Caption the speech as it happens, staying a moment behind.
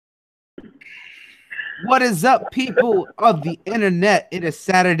What is up, people of the internet? It is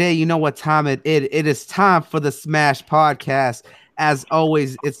Saturday. You know what time it is. It is time for the Smash Podcast. As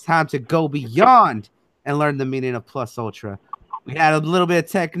always, it's time to go beyond and learn the meaning of Plus Ultra. We had a little bit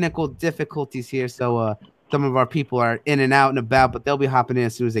of technical difficulties here, so some of our people are in and out and about, but they'll be hopping in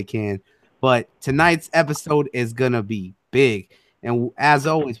as soon as they can. But tonight's episode is gonna be big, and as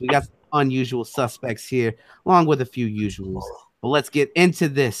always, we got some unusual suspects here, along with a few usuals. But let's get into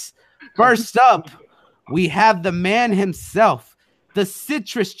this. First up, we have the man himself, the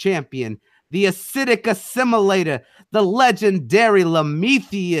citrus champion, the acidic assimilator, the legendary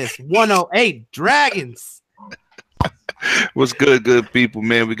Lametheus 108 Dragons. What's good people,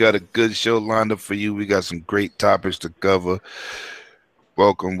 man? We got a good show lined up for you. We got some great topics to cover.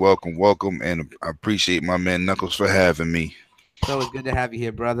 Welcome, and I appreciate my man Knuckles for having me. It's always good to have you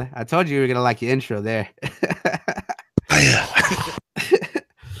here, brother. I told you were going to like your intro there.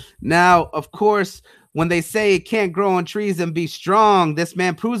 Now, of course, when they say it can't grow on trees and be strong, this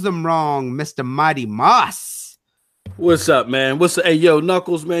man proves them wrong, Mr. Mighty Moss. What's up, man? Hey, yo,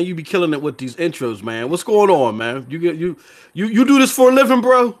 Knuckles, man? You be killing it with these intros, man. What's going on, man? You do this for a living,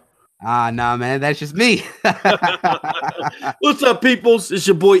 bro? Nah, man, that's just me. What's up, peoples? It's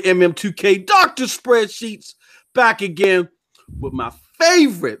your boy MM2K, Dr. Spreadsheets, back again with my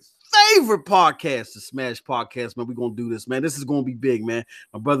favorite podcast, the Smash Podcast, man. We're gonna do this, man. This is gonna be big, man.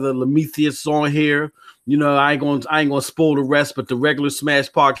 My brother Lametheus on here. You know, I ain't gonna spoil the rest, but the regular Smash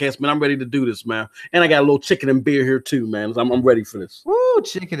Podcast, man, I'm ready to do this, man. And I got a little chicken and beer here too, man. I'm ready for this. Woo,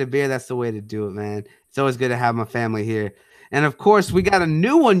 chicken and beer, that's the way to do it, man. It's always good to have my family here. And of course, we got a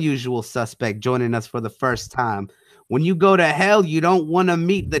new unusual suspect joining us for the first time. When you go to hell, you don't want to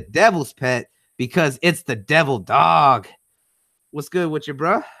meet the devil's pet because it's the devil dog. What's good with you,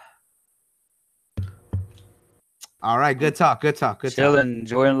 bro? All right, good talk. Chilling,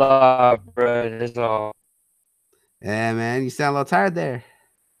 enjoying life, bro. That's all. Yeah, man, you sound a little tired there.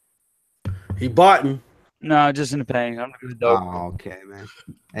 He botting. No, just in the pain. I'm good, though. Oh, okay, man.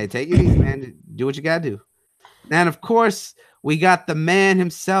 Hey, take it easy, man. Do what you gotta do. And of course, we got the man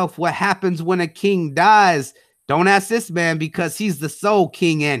himself. What happens when a king dies? Don't ask this man because he's the Soul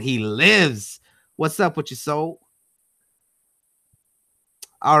King and he lives. What's up with your soul?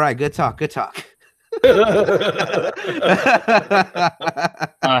 All right, good talk. He's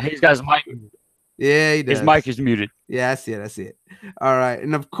got his mic. Yeah, he does. His mic is muted. Yeah, I see it. All right.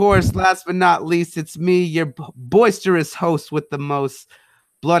 And of course, last but not least, it's me, your boisterous host with the most,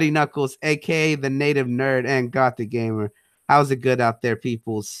 Bloody Knuckles, aka the native nerd and Gothic gamer. How's it good out there,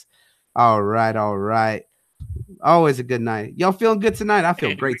 peoples? All right. Always a good night. Y'all feeling good tonight? I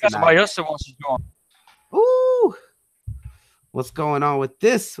feel great tonight. Somebody else that wants to join. Ooh. What's going on with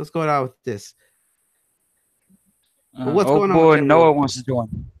this? Oh, boy, Noah wants to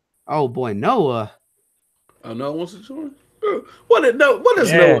join. Oh, boy, Noah. Oh, Noah wants to join? What is Noah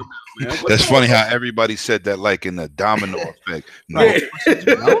now, man? That's funny how everybody said that like in a domino effect. No,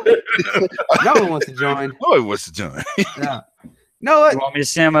 Noah wants to join. Noah wants to join. Yeah. Noah. You want me to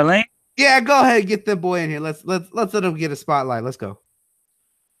send my link? Yeah, go ahead. Get the boy in here. Let's let him get a spotlight. Let's go.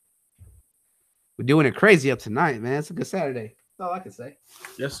 We're doing it crazy up tonight, man. It's a good Saturday. That's all I can say.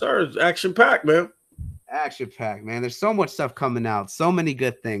 Yes, sir. It's action-packed, man. Action-packed, man. There's so much stuff coming out. So many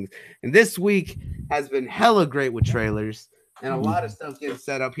good things. And this week has been hella great with trailers and a lot of stuff getting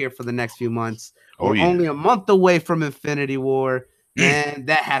set up here for the next few months. We're only a month away from Infinity War. Man,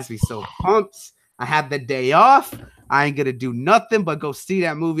 that has me so pumped. I have the day off. I ain't going to do nothing but go see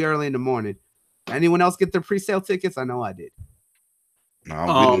that movie early in the morning. Anyone else get their pre-sale tickets? I know I did. No, we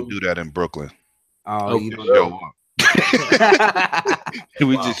don't do that in Brooklyn. Oh, you don't show up.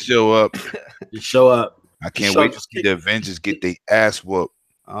 We just show up. You show up. I can't wait to see the Avengers get their ass whooped.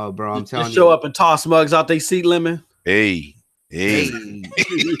 Oh, bro, I'm telling you. Show up and toss mugs out they seat lemon. Hey. Hey,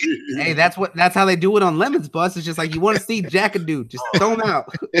 that's how they do it on Lemon's Bus. It's just like you want to see Jack and dude, just throw them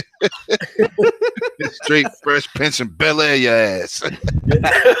out. Straight Fresh Prince and Bel Air your ass.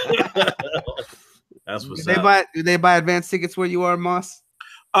 That's what's up. Do they buy advance tickets where you are, Moss?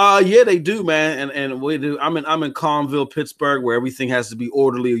 Yeah, they do, man. And we do. I'm in Conville, Pittsburgh, where everything has to be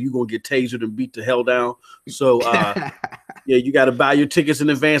orderly or you're gonna get tasered and beat the hell down. So yeah, you gotta buy your tickets in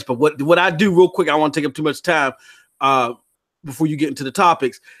advance. But what I do real quick, I don't want to take up too much time. Before you get into the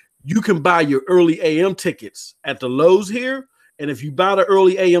topics, you can buy your early AM tickets at the Lowe's here. And if you buy the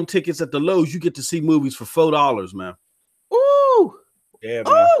early AM tickets at the Lowe's, you get to see movies for $4, man. Ooh. Yeah,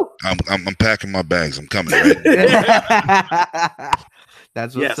 man. Ooh. I'm packing my bags. I'm coming right now.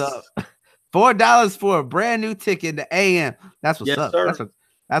 That's what's up. $4 for a brand new ticket to AM. That's what's up.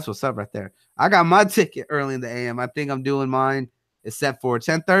 That's what's up right there. I got my ticket early in the AM. I think I'm doing mine. It's set for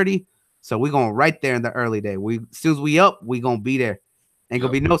 10:30. So we're going right there in the early day. As soon as we up, we gonna be there. Ain't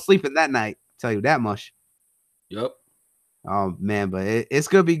gonna be no sleeping that night. Tell you that much. Yep. Oh man, but it's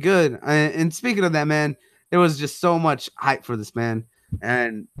gonna be good. And speaking of that, man, there was just so much hype for this, man.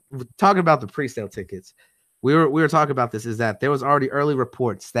 And talking about the pre-sale tickets, we were talking about this. Is that there was already early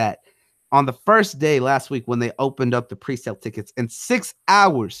reports that on the first day last week when they opened up the pre-sale tickets in 6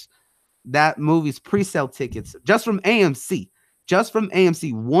 hours, that movie's pre-sale tickets just from AMC,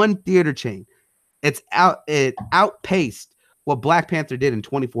 one theater chain, it outpaced what Black Panther did in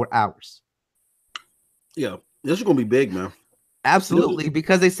 24 hours. Yeah, this is gonna be big, man. Absolutely,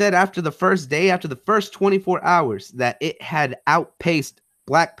 because they said after the first day, after the first 24 hours, that it had outpaced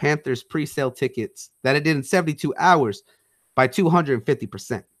Black Panther's pre-sale tickets that it did in 72 hours by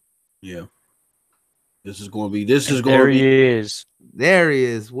 250%. Yeah. There he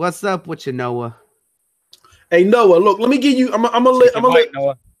is. What's up with you, Noah? Hey Noah, look, let me give you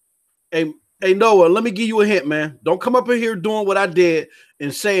Noah. Hey Noah, let me give you a hint, man. Don't come up in here doing what I did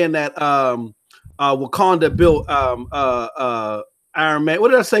and saying that Wakanda built Iron Man.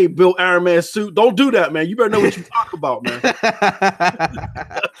 What did I say? Built Iron Man suit. Don't do that, man. You better know what you talk about, man.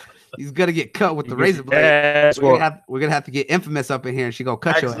 He's gonna get cut with the razor blade. We're gonna have to get Infamous up in here, and she gonna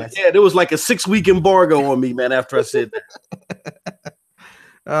cut your ass. Yeah, there was like a 6-week embargo on me, man. After I said that.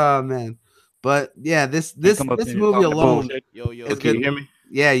 Oh man, but yeah, this movie alone. Yo, can you hear me?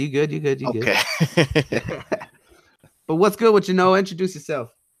 Yeah, you good? Okay. But what's good with you, Noah? Introduce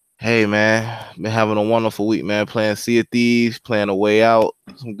yourself. Hey man, been having a wonderful week, man. Playing Sea of Thieves, playing A Way Out.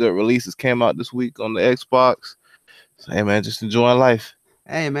 Some good releases came out this week on the Xbox. So, hey man, just enjoying life.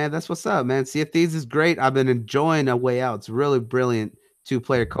 Hey man, that's what's up, man. Sea of Thieves is great. I've been enjoying A Way Out. It's really brilliant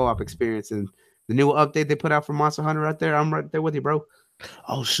 2-player co-op experience, and the new update they put out for Monster Hunter right there. I'm right there with you, bro.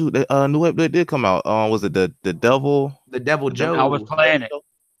 Oh shoot, new update did come out. Was it the Devil? The Devil Joe. I was playing it.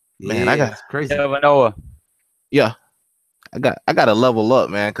 Man, I got it's crazy. Noah. Yeah, I got to level up,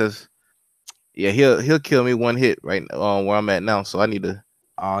 man, because he'll kill me one hit right where I'm at now. So I need to.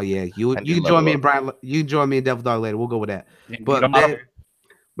 Oh yeah, you can join me and Brian. You can join me and Devil Dog later. We'll go with that.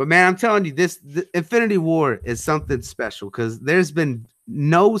 But man, I'm telling you, the Infinity War is something special because there's been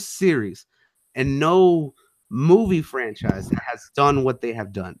no series and no movie franchise that has done what they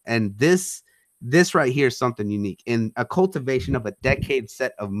have done, and this right here is something unique in a cultivation of a decade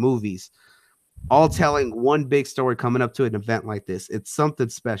set of movies, all telling one big story coming up to an event like this. It's something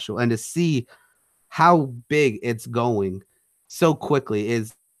special, and to see how big it's going so quickly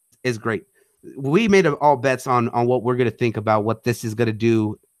is great. We made all bets on what we're going to think about what this is going to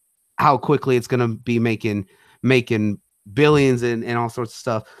do, how quickly it's going to be making billions and all sorts of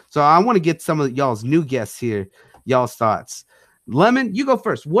stuff. So I want to get some of y'all's new guests here, y'all's thoughts. Lemon, you go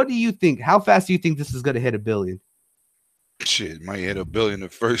first. What do you think? How fast do you think this is going to hit $1 billion? Shit, might hit $1 billion the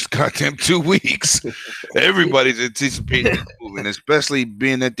first goddamn 2 weeks. Everybody's anticipating the movie, and especially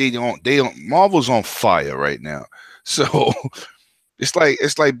being that Marvel's on fire right now. So it's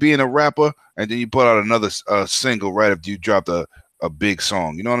like being a rapper and then you put out another single right after you dropped a big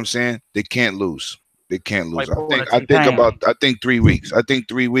song. You know what I'm saying? They can't lose. I think 3 weeks. I think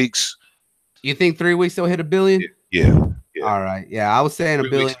 3 weeks. You think 3 weeks they'll hit $1 billion? Yeah. All right. Yeah, I was saying $1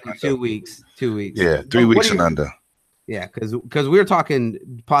 billion in 2 weeks. 2 weeks. Yeah, 3 weeks and under. Yeah, because we were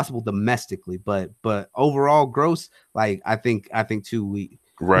talking possible domestically, but overall gross, like I think 2 weeks.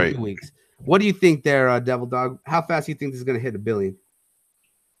 Right. 2 weeks. What do you think there, Devil Dog? How fast do you think this is going to hit $1 billion?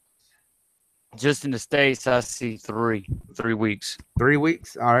 Just in the States, I see 3 weeks. 3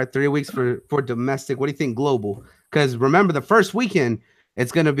 weeks. All right, 3 weeks for domestic. What do you think global? Because remember, the first weekend,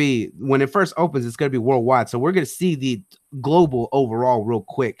 it's going to be, when it first opens, it's going to be worldwide. So we're going to see the global overall real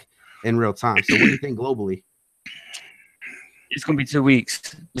quick in real time. So what do you think globally? It's going to be 2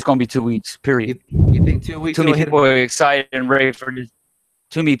 weeks. It's going to be 2 weeks, period. You think 2 weeks? Too many people are excited and ready for this.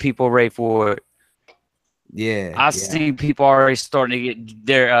 Too many people ready for it. Yeah. I've seen people already starting to get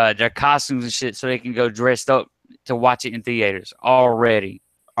their costumes and shit so they can go dressed up to watch it in theaters already.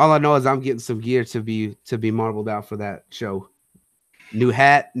 All I know is I'm getting some gear to be marbled out for that show. New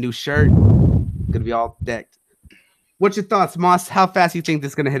hat, new shirt. Gonna be all decked. What's your thoughts, Moss? How fast do you think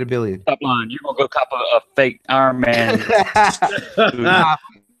this is gonna hit $1 billion? Top line, you're gonna go cop a fake Iron Man.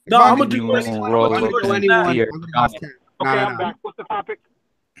 No, I'm gonna do worse. Okay, I'm back. What's the topic?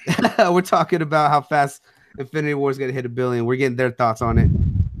 We're talking about how fast Infinity War is gonna hit $1 billion. We're getting their thoughts on it.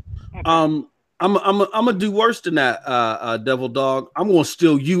 I'm gonna do worse than that, Devil Dog. I'm gonna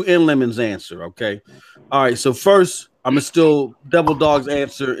steal you and Lemon's answer. Okay. All right. So first, I'm gonna steal Devil Dog's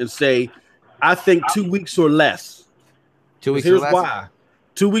answer and say, I think 2 weeks or less. 2 weeks. Here's or less? why.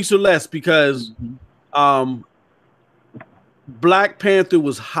 2 weeks or less because, Black Panther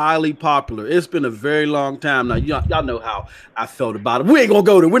was highly popular. It's been a very long time now. Y'all know how I felt about it. We ain't gonna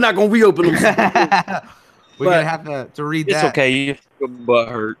go there. We're not gonna reopen them. We're gonna have to read It's that. okay. You your butt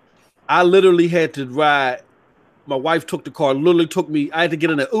hurt. I literally had to ride. My wife took the car. Literally took me. I had to get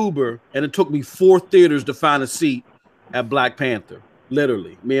in an Uber, and it took me 4 theaters to find a seat at Black Panther.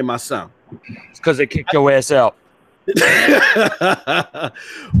 Literally, me and my son. It's because they kicked your ass out.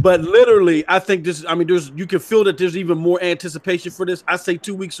 But literally, I think this. I mean, you can feel that there's even more anticipation for this. I say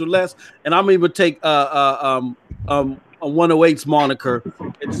 2 weeks or less, and I'm even take a 108's moniker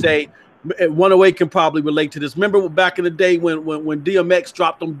and say 108 can probably relate to this. Remember back in the day when DMX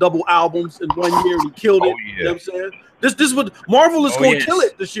dropped them double albums in 1 year and he killed it. Yeah. You know what I'm saying? This what Marvel is going to yes. kill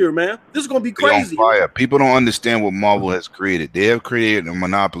it this year, man. This is going to be They on crazy. fire. People don't understand what Marvel has created. They have created a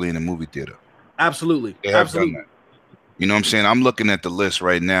monopoly in the movie theater. Absolutely, They have absolutely. done that. You know what I'm saying? I'm looking at the list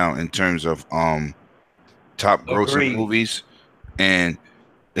right now in terms of top grossing Agreed. movies, and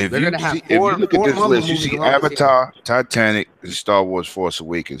if They're you gonna have see, if four you look at this Marvel list, you movies see along this year. Avatar, Titanic, and Star Wars: Force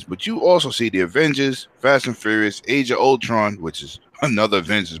Awakens, but you also see the Avengers, Fast and Furious, Age of Ultron, which is another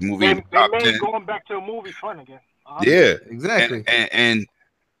Avengers movie in the They top made 10. going back to a movie fun again. Yeah, Exactly. and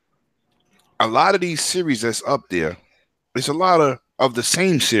a lot of these series that's up there, it's a lot of the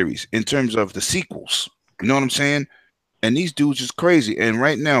same series in terms of the sequels. You know what I'm saying? And these dudes is crazy. And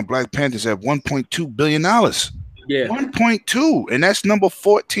right now, Black Panther's at $1.2 billion. Yeah. 1.2, and that's number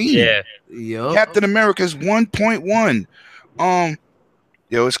 14. Yeah. Yup. Captain America's 1.1.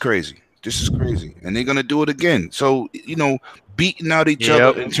 Yo, it's crazy. This is crazy. And they're gonna do it again. So, you know, beating out each Yep.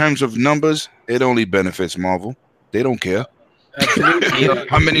 other in terms of numbers, it only benefits Marvel. They don't care. Absolutely.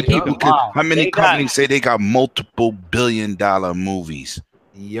 How many people Wow. how many They got- companies say they got multiple billion-dollar movies?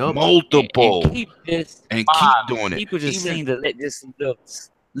 Yup. Multiple. And keep this And in keep mind. doing it. People just Even- seem to let this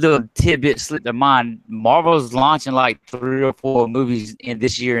little tidbit slip their mind. Marvel's launching like 3 or 4 movies in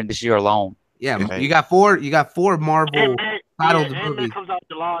this year and this year alone. Yeah, Okay. you got four Marvel Ant-Man, titled Ant-Man movies. comes out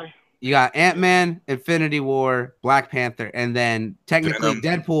July. You got Ant-Man, Infinity War, Black Panther, and then technically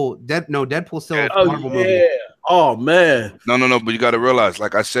Venom. Deadpool still a Oh Marvel yeah. movie. Oh man. No, but you got to realize,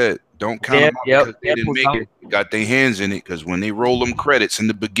 like I said, don't count Yep, them out yep, because they didn't Deadpool's make it. They got their hands in it because when they roll them credits in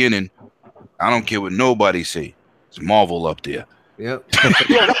the beginning, I don't care what nobody say. It's Marvel up there. Yep.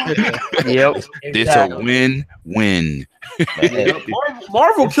 Yep. It's a win-win.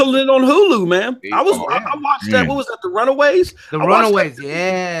 Marvel killed it on Hulu, man. I watched that. Mm. What was that? The Runaways. The I watched Runaways, that.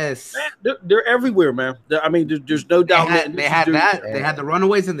 yes. Man, they're everywhere, man. I mean, there's no doubt They had that. They had the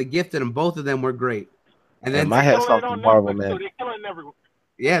Runaways and the Gifted, and both of them were great. And then my hat's off to Marvel, So man. they're killing everywhere.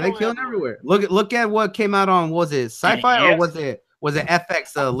 yeah, they killing everywhere. Look at what came out on. Was it Sci-Fi or Yes. was it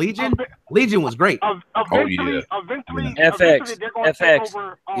FX? Legion. Legion was great. Eventually, FX, eventually they're going to take FX.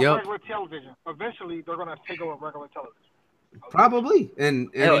 over Yep. regular television. Eventually, they're going to take over regular television. Probably. And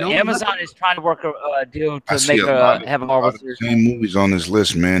Hell, you know, Amazon is trying to work a deal I to see make a lot of- have a A Marvel lot of the series. same movies on this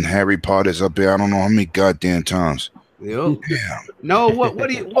list, man. Harry Potter's up there. I don't know how many goddamn times. Yep. Damn. No, what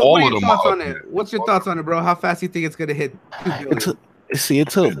are you? All What are of your them thoughts are on up it? there. What's your thoughts on it, bro? How fast you think it's gonna hit 2 billion? It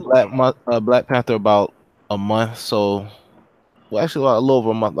took Black Panther about a month, so actually a little over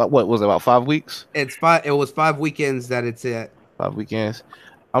a month. Like, what was it, about 5 weeks? It's 5. It was 5 weekends that it's at. 5 weekends.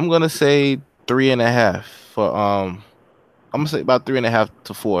 I'm gonna say 3.5 for I'm gonna say about 3.5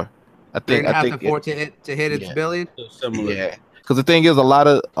 to 4. I think 3.5 to 4 to hit its yeah. billion. similar. Yeah, because the thing is, a lot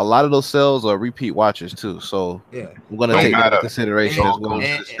of those sales are repeat watchers too. So Yeah. I'm gonna Don't take that matter. into consideration as All well. goes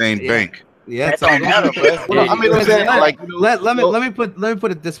to the same Yeah. bank. Yeah, That it's all don't matter, bro. Well, I mean, I'm saying, like, you know, let me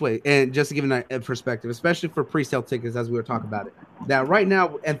put it this way, and just to give it a perspective, especially for pre-sale tickets, as we were talking about it. That right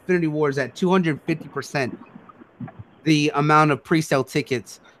now, Infinity War is at 250% the amount of pre-sale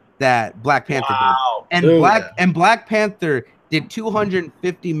tickets that Black Panther Wow. did, and Black Panther did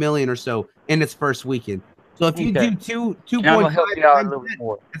 250 million or so in its first weekend. So if you Okay. do And I'm gonna 2.5 help you out a times little bit that,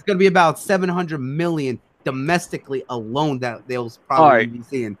 more. it's going to be about 700 million domestically alone that they'll All probably right. be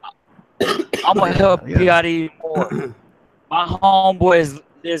seeing. I'm gonna help Yeah. you out even more. My homeboy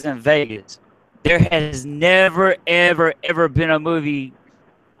lives in Vegas. There has never, ever been a movie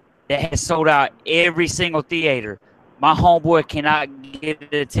that has sold out every single theater. My homeboy cannot get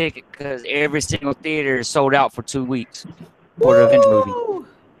a ticket because every single theater is sold out for 2 weeks for the Avengers movie.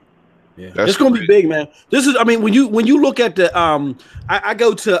 Yeah. That's It's gonna crazy. be big, man. This is, I mean, when you look at the I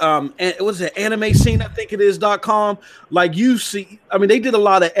go to what's it, anime scene, I think it is.com. Like you see, I mean, they did a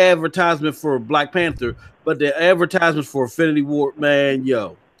lot of advertisement for Black Panther, but the advertisements for Infinity War, man,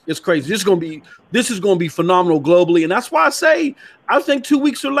 yo, it's crazy. This is gonna be phenomenal globally, and that's why I think 2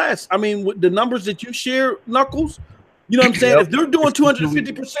 weeks or less. I mean, with the numbers that you share, Knuckles, you know what I'm saying? Yep. If they're doing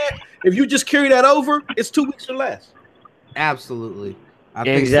 250%, if you just carry that over, it's 2 weeks or less. Absolutely. I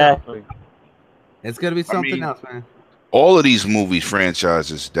think so. Exactly. It's gonna be something else, man. All of these movie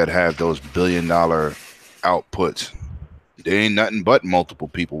franchises that have those billion-dollar outputs, there ain't nothing but multiple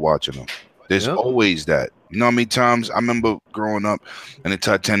people watching them. There's always that. You know how many times I remember growing up and the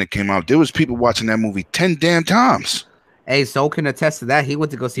Titanic came out, there was people watching that movie 10 damn times. Hey, Soul can attest to that. He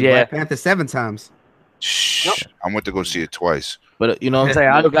went to go see Black Panther 7 times. Shh. I went to go see it twice. But you know,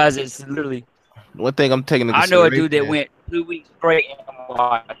 I know guys, it's literally one thing I'm taking into I know a consideration. dude that went 2 weeks straight and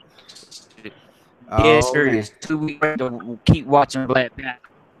watched it. Yeah, serious. 2 weeks straight to keep watching Black Panther.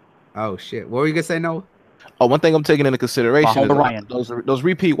 Oh shit. What were you gonna say, Noah? Oh, one thing I'm taking into consideration is Ryan. those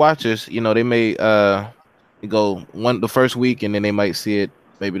repeat watchers. You know, they may go the first week and then they might see it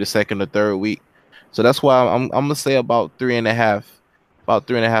maybe the second or third week. So that's why I'm gonna say about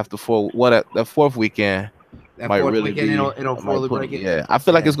 3.5 to 4. What the fourth weekend That might fourth really weekend, be. it'll fully break it. Yeah, I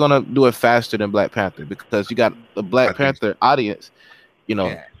feel like it's gonna do it faster than Black Panther because you got the Black Panther audience. You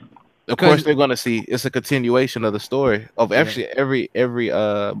know, of course they're gonna see it's a continuation of the story of actually every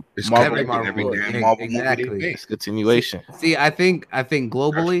Marvel exactly. movie. It's continuation. See, I think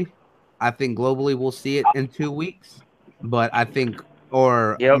globally we'll see it in 2 weeks, but I think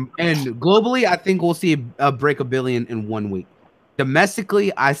and globally I think we'll see a break $1 billion in 1 week.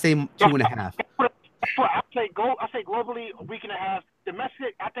 Domestically, I say 2.5. I say globally a week and a half.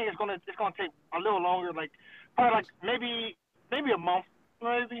 Domestic, I think it's gonna take a little longer, like probably like maybe a month,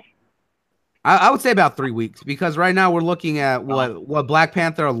 maybe. I would say about 3 weeks because right now we're looking at what Black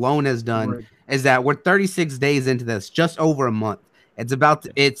Panther alone has done is that we're 36 days into this, just over a month. It's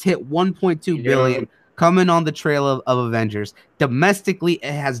hit 1.2 billion coming on the trail of Avengers. Domestically,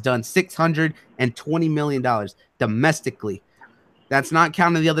 it has done $620 million domestically. That's not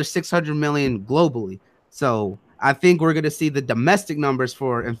counting the other 600 million globally. So I think we're going to see the domestic numbers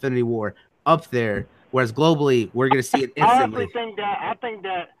for Infinity War up there, whereas globally we're going to see it instantly. I think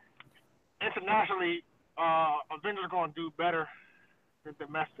that internationally, Avengers are going to do better than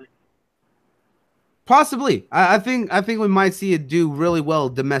domestic. Possibly, I think we might see it do really well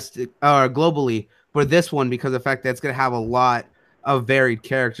domestic or globally for this one because of the fact that it's going to have a lot of varied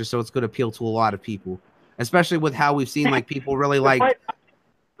characters, so it's going to appeal to a lot of people, especially with how we've seen like people really like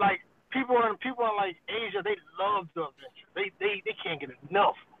people in like Asia, they love the Avengers. They can't get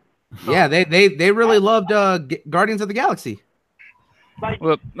enough. So, yeah, they really loved Guardians of the Galaxy.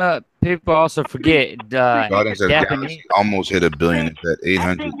 People also forget Guardians of the Galaxy almost hit $1 billion at that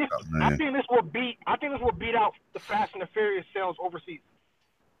 800 I think this will beat out the Fast and the Furious sales overseas.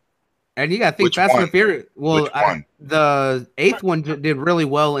 And you got to think Fast and the Furious. Well, the 8th one did really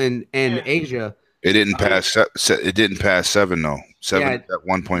well in Asia. It didn't pass. It didn't pass 7 though. 7 at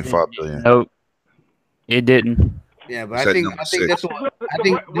 1.5 billion. Nope, it didn't. Yeah, but I think this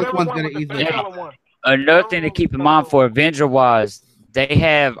one's gonna easily. Another thing to keep in mind for Avenger wise, they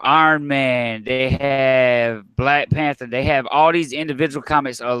have Iron Man, they have Black Panther, they have all these individual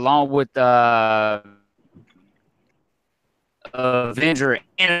comics along with Avenger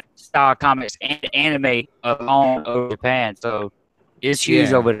style comics and anime along over Japan. So it's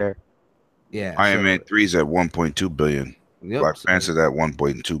huge over there. Yeah, Iron Man 3's at 1.2 billion. Yep, Black Panther's at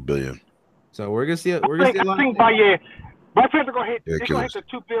 1.2 billion. So we're gonna see it. I think by Black Panther gonna hit. They're gonna hit the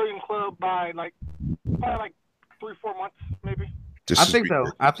 2 billion club by probably like 3-4 months, maybe.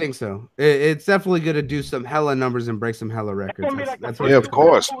 I think so. It's definitely gonna do some hella numbers and break some hella records. Yeah, of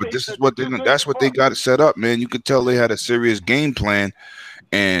course. But this is what that's what they got it set up, man. You could tell they had a serious game plan,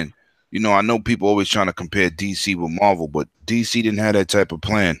 and you know I know people always trying to compare DC with Marvel, but DC didn't have that type of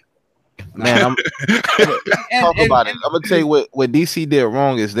plan. Man, talk about it. I'm gonna tell you what DC did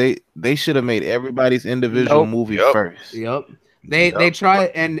wrong is they should have made everybody's individual movie first. Yep. They try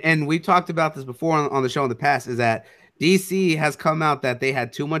and we talked about this before on the show in the past is that DC has come out that they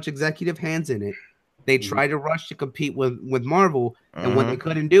had too much executive hands in it. They tried to rush to compete with Marvel, and when they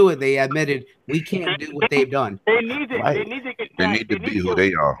couldn't do it, they admitted we can't do what they've done. They need to be who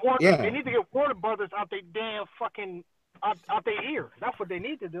they are. They need to get Warner Brothers out their damn fucking out their ear. That's what they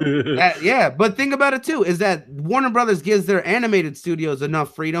need to do. But think about it too, is that Warner Brothers gives their animated studios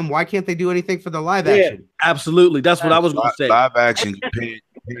enough freedom. Why can't they do anything for the live action? Absolutely. That's what I was going to say. Live action, you're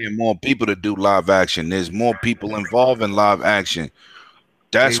paying more people to do live action. There's more people involved in live action.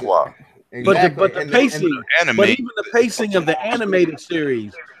 That's why. Exactly. But the pacing, but even the pacing of the animated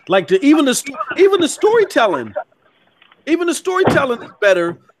series, like even the storytelling is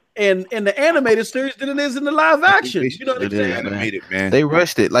better in the animated series than it is in the live action. You know what I'm saying? Animated, man. They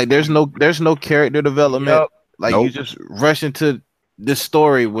rushed it. Like there's no character development. Like you just rush into this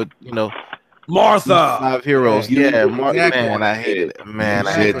story with Martha. 5 heroes. Yeah, Exactly. man, I hated it. Man,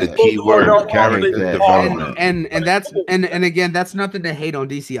 I said hated the it. key word, Well, character yeah. development. And that's and again, that's nothing to hate on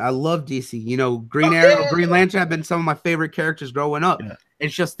DC. I love DC. You know, Green Arrow, Green Lantern have been some of my favorite characters growing up. Yeah.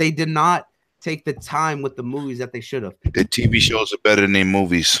 It's just they did not take the time with the movies that they should have. The TV shows are better than their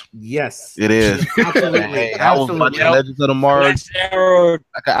movies. Yes, It is. absolutely, Hey, I was absolutely. watching Legends of Tomorrow Flash Arrow,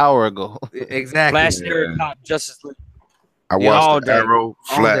 like an hour ago. Exactly. Flash Arrow, Cop, Justice League. I Yeah, all watched day. Arrow,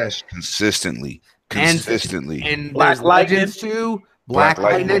 All Flash consistently. And Black there's Legends 2, Black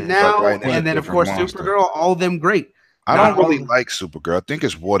Lightning now, Black Lightning, and then of different course monster. Supergirl. All of them great. I Not don't really all- like Supergirl. I think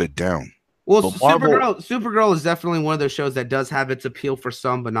it's watered down. Well, But Marvel- Supergirl is definitely one of those shows that does have its appeal for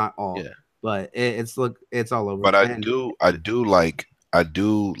some, but not all. Yeah. But it's all over. But I And- do like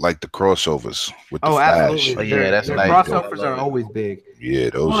the crossovers with the Oh, Flash. absolutely. Oh, yeah, that's Their nice. crossovers are always big. Yeah,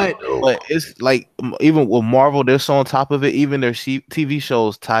 those But- are dope. But it's like even with Marvel, they're so on top of it. Even their TV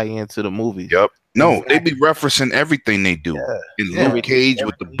shows tie into the movies. Yep. No, Exactly. they be referencing everything they do. Yeah. In Yeah. Luke Cage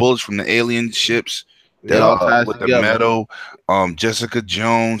with the bullets from the alien ships, It all ties with together. the metal, Jessica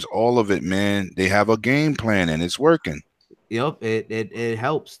Jones, all of it, man. They have a game plan and it's working. Yep, it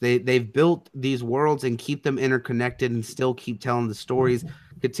helps. They've built these worlds and keep them interconnected and still keep telling the stories,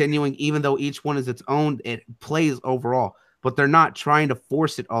 continuing even though each one is its own. It plays overall, but they're not trying to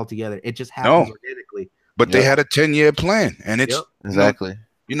force it all together. It just happens organically. But they Yep. had a 10-year plan, and it's Yep. Exactly.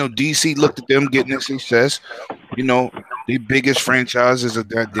 you know, DC looked at them getting a success. You know, the biggest franchise is a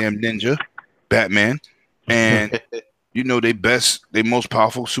goddamn ninja, Batman, and you know, their most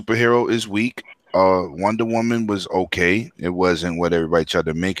powerful superhero is weak. Wonder Woman was okay. It wasn't what everybody tried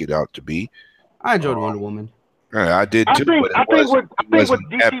to make it out to be. I enjoyed Wonder Woman. Yeah, I did I too, think but I it think what wasn't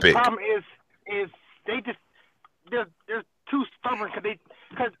DC epic. problem is they just they're too stubborn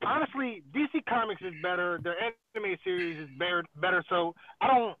because honestly DC Comics is better, their anime series is better. So I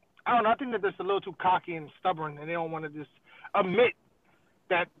don't know. I think that they're a little too cocky and stubborn, and they don't want to just admit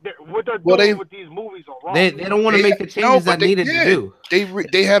that what they're doing with these movies are wrong. They don't want to They- make the no, changes but that they needed to did. do.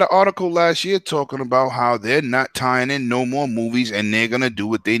 They had an article last year talking about how they're not tying in no more movies and they're gonna do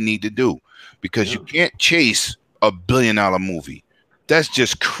what they need to do because you can't chase $1 billion movie. That's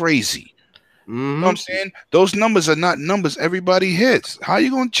just crazy. You know what I'm saying? Those numbers are not numbers everybody hits. How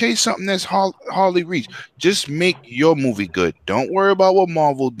you gonna chase something that's hardly reached? Just make your movie good. Don't worry about what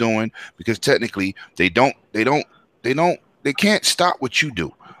Marvel doing because technically they can't stop what you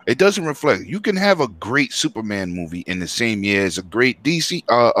do. It doesn't reflect. You can have a great Superman movie in the same year as a great DC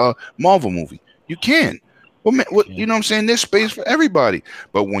Marvel movie. You can. Well, man, you know what I'm saying? There's space for everybody.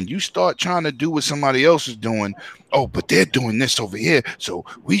 But when you start trying to do what somebody else is doing, oh, but they're doing this over here, so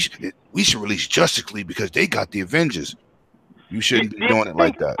we should release Justice League because they got the Avengers. You shouldn't be doing it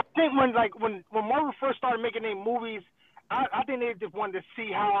like that. I think when Marvel first started making their movies, I think they just wanted to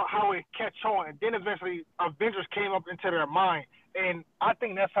see how it catch on, and then eventually Avengers came up into their mind, and I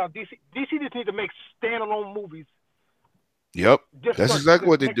think that's how DC just need to make standalone movies. Yep, Just that's like- exactly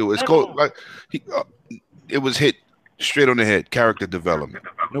what they like do. It's standalone. called like it was hit straight on the head. Character development.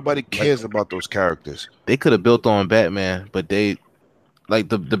 Nobody cares about those characters. They could have built on Batman, but they like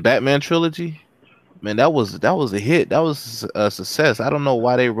the Batman trilogy. Man, that was a hit. That was a success. I don't know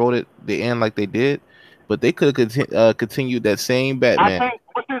why they wrote it the end like they did, but they could have continued that same I Batman. think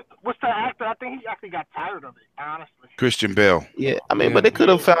what's the actor? I think he actually got tired of it. Honestly, Christian Bale. Yeah, I mean, but they could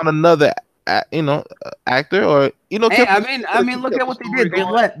have found another, actor or Hey, kept- I mean, look at what they did.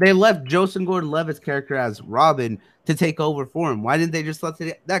 They left Joseph Gordon-Levitt's character as Robin to take over for him. Why didn't they just let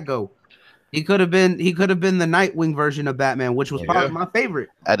that go? He could have been the Nightwing version of Batman, which was probably my favorite.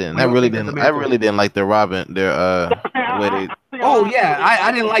 I really didn't like the Robin. Their way they. Oh yeah,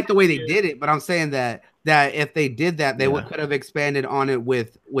 I didn't like the way they did it, but I'm saying that if they did that, they could have expanded on it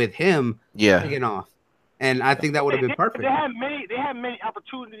with him taking off, and I think that would have been perfect. They had many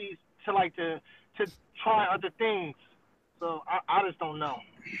opportunities to try other things, so I just don't know.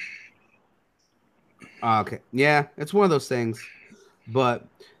 Okay, yeah, it's one of those things. But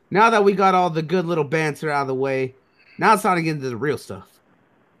now that we got all the good little banter out of the way, now it's time to get into the real stuff.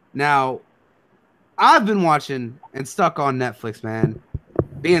 Now, I've been watching and stuck on Netflix, man.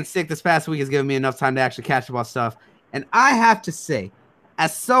 Being sick this past week has given me enough time to actually catch up on stuff. And I have to say,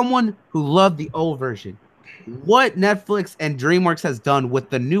 as someone who loved the old version, what Netflix and DreamWorks has done with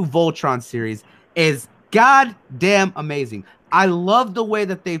the new Voltron series is goddamn amazing. I love the way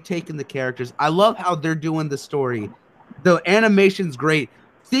that they've taken the characters. I love how they're doing the story. The animation's great.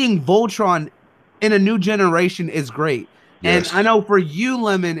 Seeing Voltron in a new generation is great. Yes. And I know for you,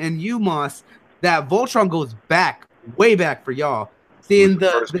 Lemon, and you, Moss, that Voltron goes back, way back for y'all. Seeing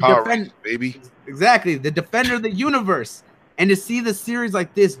First Power Rangers, baby. exactly, the defender of the universe. And to see the series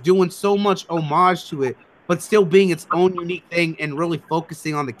like this doing so much homage to it, but still being its own unique thing and really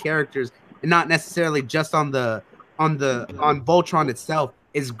focusing on the characters and not necessarily just on Voltron itself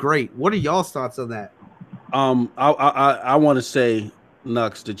is great. What are y'all's thoughts on that? I want to say,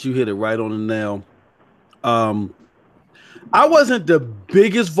 Nux, that you hit it right on the nail. I wasn't the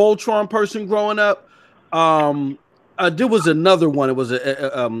biggest Voltron person growing up. There was another one. It was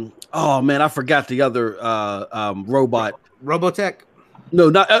oh man, I forgot the other robot. Robotech? No,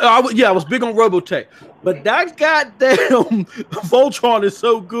 not. I was big on Robotech, but that goddamn Voltron is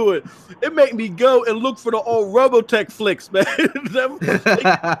so good. It made me go and look for the old Robotech flicks, man.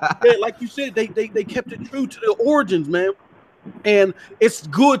 Like you said, they kept it true to the origins, man. And it's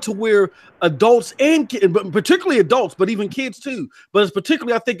good to where adults and but particularly adults, but even kids too. But it's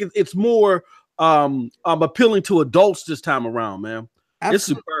particularly, I think it's more appealing to adults this time around, man. Absolutely. It's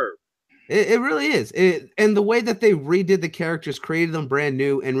superb. It really is. And the way that they redid the characters, created them brand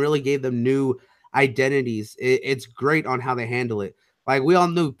new, and really gave them new identities. It's great on how they handle it. Like we all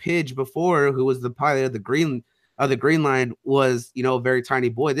knew Pidge before, who was the pilot of the Green Line, was a very tiny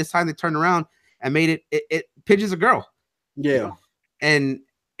boy. This time they turned around and made it Pidge is a girl. Yeah, and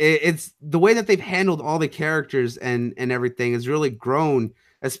it's the way that they've handled all the characters and everything has really grown.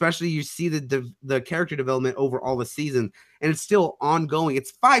 Especially you see the character development over all the seasons, and it's still ongoing. It's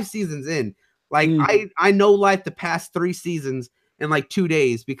 5 seasons in. Like I know like the past 3 seasons in like 2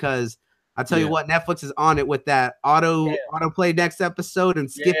 days, because I tell you what, Netflix is on it with that autoplay next episode and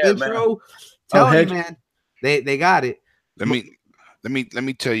skip intro. Tell you, man, they got it. Let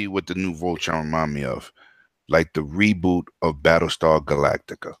me tell you what the new Voltron remind me of. Like the reboot of Battlestar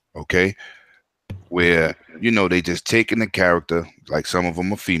Galactica, okay? Where they just taking the character, like some of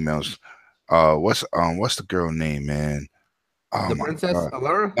them are females. What's the girl name, man? Oh, the Princess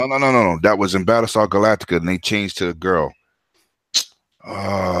Allura? No. That was in Battlestar Galactica, and they changed to the girl.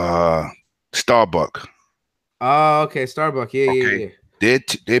 Starbuck. Oh, okay, Starbuck. Yeah.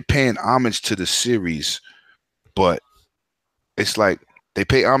 They're paying homage to the series, but it's like they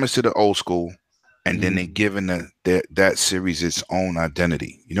pay homage to the old school. And then they giving that series its own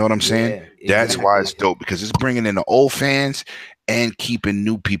identity. You know what I'm saying? Yeah, exactly. That's why it's dope, because it's bringing in the old fans and keeping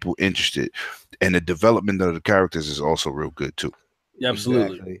new people interested. And the development of the characters is also real good too. Yeah,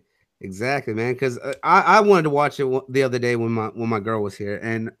 absolutely, exactly, man. Because I wanted to watch it the other day when my girl was here,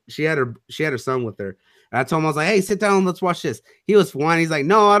 and she had her son with her. And I told him, I was like, "Hey, sit down, let's watch this." He was whining. He's like,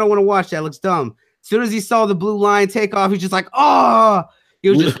 "No, I don't want to watch that. It looks dumb." As soon as he saw the blue line take off, he's just like, "Oh." He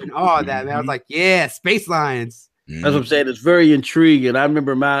was just in awe of that, man. I was like, yeah, space lions. That's what I'm saying. It's very intriguing. I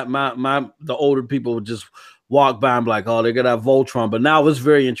remember the older people would just walk by and be like, oh, they're gonna have Voltron. But now it's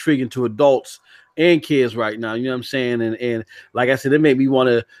very intriguing to adults and kids right now. You know what I'm saying? And like I said, it made me want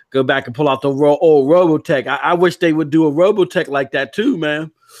to go back and pull out the old Robotech. I wish they would do a Robotech like that too,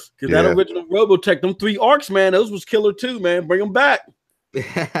 man. Because that original Robotech, them 3 arcs, man, those was killer too, man. Bring them back.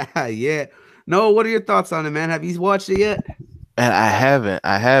 Yeah. Noah, what are your thoughts on it, man? Have you watched it yet? And I haven't.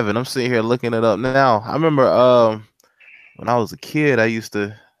 I'm sitting here looking it up now. I remember when I was a kid, I used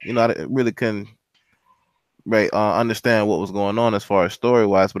to, I really couldn't understand what was going on as far as story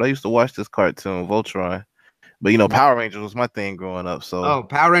wise, but I used to watch this cartoon, Voltron. But Power Rangers was my thing growing up. So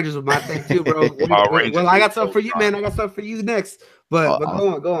Power Rangers was my thing too, bro. Well, I got something for you, man. I got something for you next. But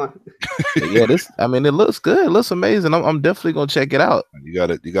go on. Yeah, it looks good. It looks amazing. I'm definitely gonna check it out. You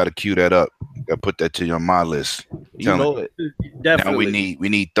gotta cue that up. You gotta put that to your my list. It. Definitely. Now we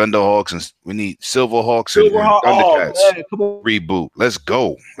need Thunderhawks and we need Silverhawks and Thundercats reboot. Let's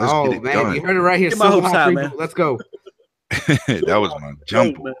go. Let's get it done. You heard it right here. Silverhawks reboot. Let's go. That was my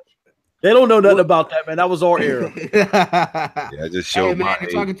jump. They don't know nothing about that, man. That was our era. I just showed man, you're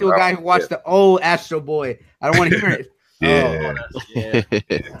talking to a guy who watched the old Astro Boy. I don't want to hear it. Yeah.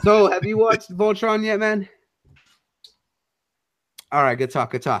 So, have you watched Voltron yet, man? All right, good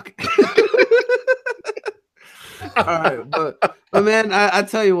talk. All right, but man, I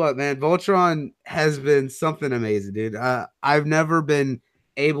tell you what, man, Voltron has been something amazing, dude. I've never been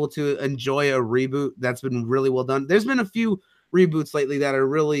able to enjoy a reboot that's been really well done. There's been a few reboots lately that are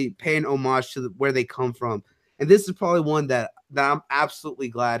really paying homage to where they come from, and this is probably one that I'm absolutely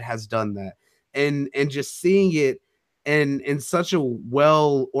glad has done that, and just seeing it in such a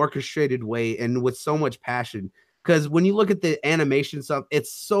well orchestrated way and with so much passion. Because when you look at the animation stuff,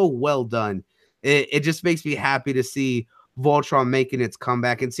 it's so well done. It just makes me happy to see Voltron making its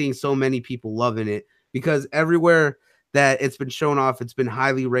comeback and seeing so many people loving it, because everywhere that it's been shown off, it's been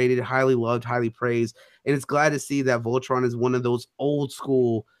highly rated, highly loved, highly praised. And it's glad to see that Voltron is one of those old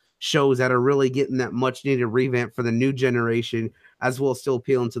school shows that are really getting that much needed revamp for the new generation, as well as still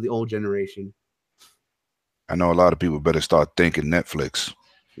appealing to the old generation. I know a lot of people better start thinking Netflix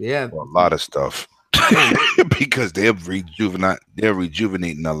Yeah, for a lot of stuff because they're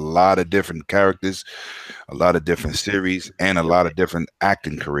rejuvenating a lot of different characters, a lot of different series, and a lot of different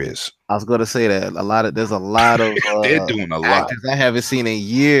acting careers. I was gonna say that there's a lot of They're doing a lot actors I haven't seen in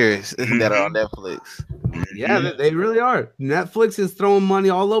years that are on Netflix. yeah, they really are. Netflix is throwing money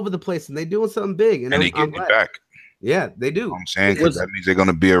all over the place, and they're doing something big. and they getting it back. Yeah, they do. You know what I'm saying, because that means they're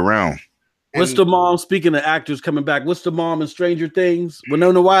gonna be around. What's the mom? Speaking of actors coming back, what's the mom in Stranger Things?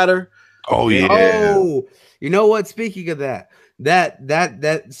 Winona Ryder. Oh yeah. Oh, you know what? Speaking of that.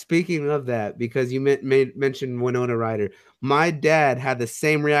 Speaking of that, because you mentioned Winona Ryder, my dad had the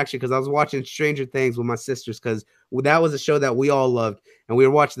same reaction because I was watching Stranger Things with my sisters because that was a show that we all loved, and we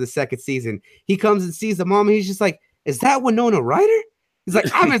were watching the second season. He comes and sees the mom, and he's just like, "Is that Winona Ryder?" He's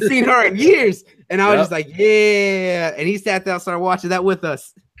like, "I haven't seen her in years," and I was just like, "Yeah," and he sat down, started watching that with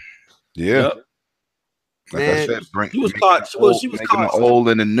us. Yeah. Yep. Like Man, I said, She was caught. Well, she was making caught. the old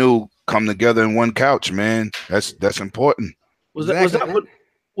and the new come together in one couch, man. That's important. Was Exactly.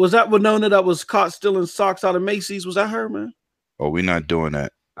 that Winona that was caught stealing socks out of Macy's? Was that her, man? Oh, we're not doing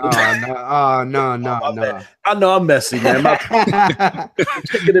that. No. I know I'm messy, man. My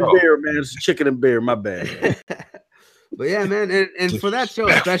chicken and beer, man. It's chicken and beer. My bad. But yeah, man, and for that show,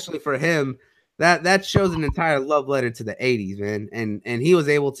 especially for him, that shows an entire love letter to the 80s, man. And he was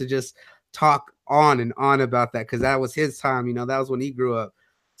able to just talk on and on about that because that was his time, you know, that was when he grew up.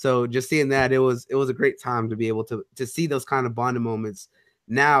 So just seeing that, it was a great time to be able to see those kind of bonding moments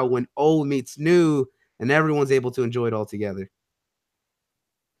now when old meets new and everyone's able to enjoy it all together.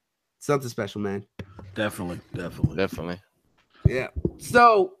 Something special, man. Definitely. Yeah.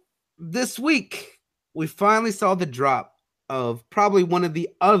 So this week we finally saw the drop of probably one of the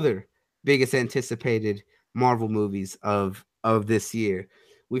other biggest anticipated Marvel movies of this year.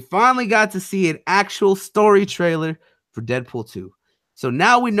 We finally got to see an actual story trailer for Deadpool 2. So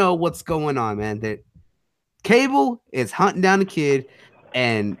now we know what's going on, man. That Cable is hunting down a kid,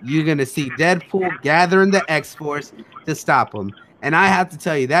 and you're going to see Deadpool gathering the X-Force to stop him. And I have to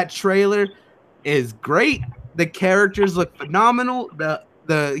tell you, that trailer is great. The characters look phenomenal.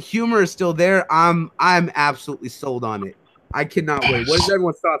 The humor is still there. I'm absolutely sold on it. I cannot wait. What is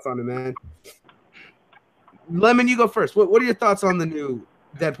everyone's thoughts on it, man? Lemon, you go first. What are your thoughts on the new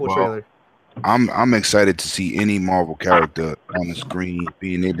Deadpool trailer? I'm excited to see any Marvel character on the screen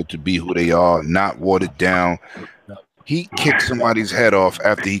being able to be who they are, not watered down. He kicked somebody's head off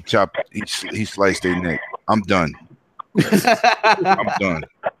after he sliced their neck. I'm done. I'm done.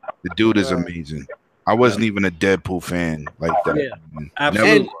 The dude is amazing. I wasn't even a Deadpool fan like that. Yeah,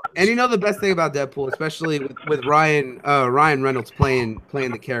 absolutely. And you know the best thing about Deadpool, especially with Ryan Reynolds playing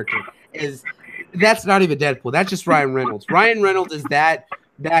the character, is that's not even Deadpool. That's just Ryan Reynolds. Ryan Reynolds is that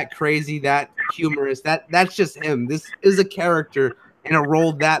crazy, that humorous. That's just him. This is a character in a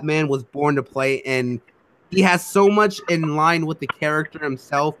role that man was born to play, and he has so much in line with the character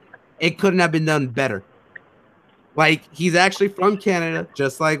himself. It couldn't have been done better. Like, he's actually from Canada,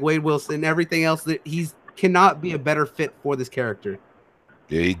 just like Wade Wilson. Everything else, that he's cannot be a better fit for this character.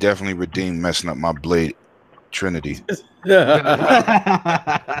 Yeah, he definitely redeemed messing up my Blade Trinity. Blade Trinity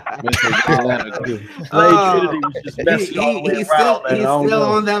was just messing all the way he's around, still, man. he's still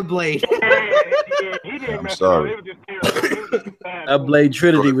on that blade. He didn't I'm mess sorry. It was just terrible. That Blade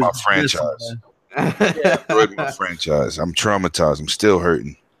Trinity My was franchise. Yeah. My franchise. I'm traumatized. I'm still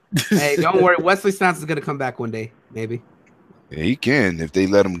hurting. Hey, don't worry. Wesley Snipes is gonna come back one day, maybe. Yeah, he can if they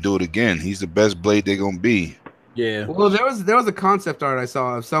let him do it again. He's the best Blade they're gonna be. Yeah. Well, there was a concept art I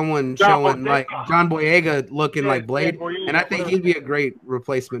saw of someone showing like John Boyega looking like Blade, and I think he'd be a great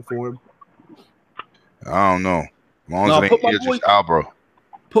replacement for him. I don't know. As long as it ain't just Albro.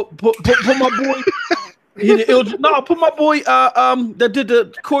 Put my boy. Put my boy that did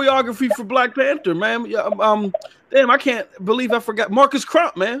the choreography for Black Panther, man. Damn, I can't believe I forgot Marcus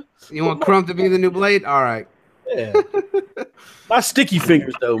Crump, man. You want Crump to be the new Blade? All right. Yeah. Not Sticky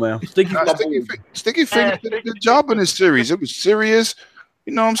Fingers though, man. Sticky Fingers did a good job in this series. It was serious.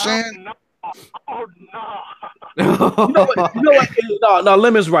 You know what I'm saying? Oh no! You know what? No,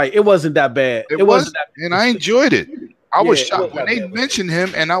 Lemon's right. It wasn't that bad. It wasn't that bad. And I enjoyed it. I was shocked when wasn't they that bad. mentioned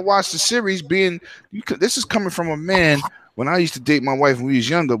him, and I watched the series. This is coming from a man. When I used to date my wife when we was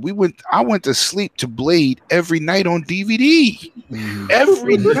younger, I went to sleep to Blade every night on DVD.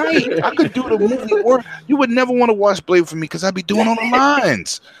 Every night. I could do the movie work. You would never want to watch Blade for me because I'd be doing all the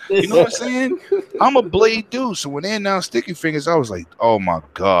lines. You know what I'm saying? I'm a Blade dude. So when they announced Sticky Fingers, I was like, oh my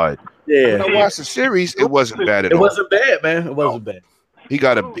God. Yeah. When I watched the series, it wasn't bad at all. It wasn't bad, man. It wasn't bad. He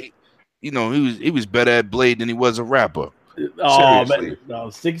got a beat. You know, he was better at Blade than he was a rapper. Oh Seriously. man, no,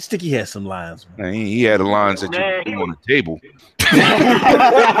 Sticky has some lines. Man, he had the lines that you Man, put on the table.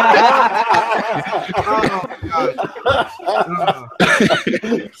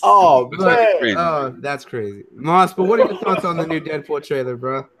 Oh Look, Crazy. that's crazy. Moss, but what are your thoughts on the new Deadpool trailer,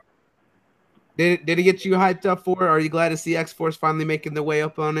 bro? Did it get you hyped up for it? Are you glad to see X-Force finally making their way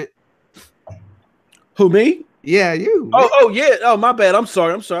up on it? Who, me? Yeah, you. Oh yeah. Oh, my bad. I'm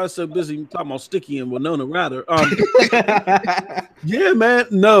sorry. I was so busy talking about Sticky and Winona Ryder. Yeah, man.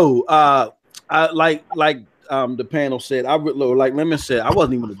 No. I like the panel said. Like Lemon said, I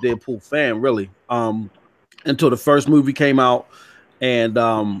wasn't even a Deadpool fan really. Until the first movie came out,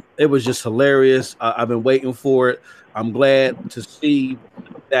 and it was just hilarious. I've been waiting for it. I'm glad to see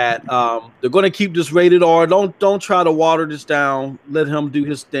that they're going to keep this rated R. Don't try to water this down. Let him do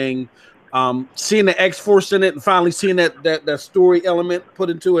his thing. Seeing the X-Force in it and finally seeing that story element put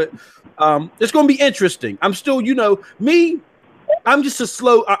into it, it's going to be interesting. I'm still, I'm just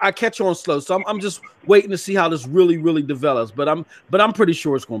I catch on slow, so I'm just waiting to see how this really develops. But I'm pretty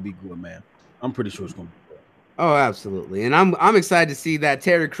sure it's going to be good, man. I'm pretty sure it's going to be good. Oh, absolutely. And I'm excited to see that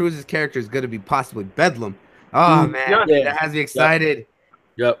Terry Crews's character is going to be possibly Bedlam. Oh man, yeah. that has me excited.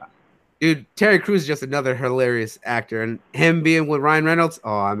 Yep. Dude, Terry Crews is just another hilarious actor, and him being with Ryan Reynolds,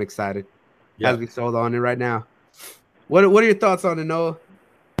 oh, I'm excited. Has me sold on it right now. What are your thoughts on it, Noah?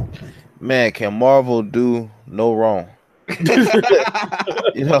 Man, can Marvel do no wrong?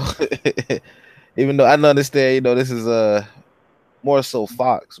 Even though I understand, this is more so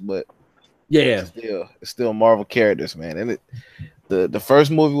Fox, but yeah, it's still Marvel characters, man. And the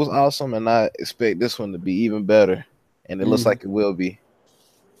first movie was awesome, and I expect this one to be even better, and it looks like it will be.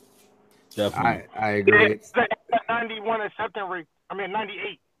 Definitely. I agree. It's 91 acceptance rate. I mean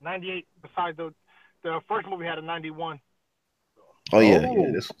 98. Besides the first movie had a 91. Oh yeah,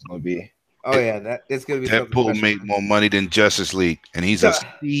 this one's gonna be. Oh yeah, it's gonna be. Deadpool made more money than Justice League, and he's a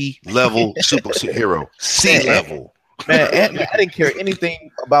C-level superhero. C-level. Man, Ant-Man, I didn't care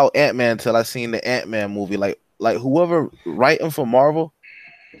anything about Ant-Man until I seen the Ant-Man movie. Like whoever writing for Marvel,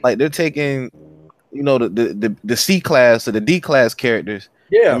 like they're taking, the C class or the D class characters,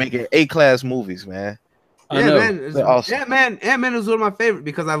 and making A class movies, man. Yeah, man. Awesome. Ant-Man is one of my favorite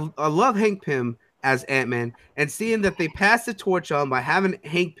because I love Hank Pym as Ant-Man, and seeing that they passed the torch on by having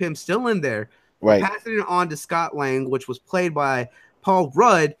Hank Pym still in there, right? Passing it on to Scott Lang, which was played by Paul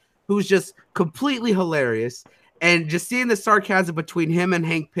Rudd, who's just completely hilarious. And just seeing the sarcasm between him and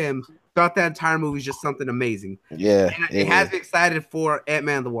Hank Pym throughout that entire movie is just something amazing. Yeah. And it has me excited for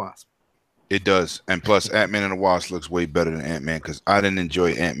Ant-Man and the Wasp. It does. And plus, Ant-Man and the Wasp looks way better than Ant-Man because I didn't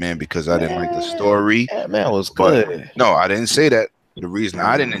enjoy Ant-Man because I didn't like the story. Ant-Man was good. No, I didn't say that. The reason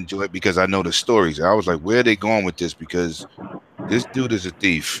I didn't enjoy it because I know the stories. I was like, where are they going with this? Because this dude is a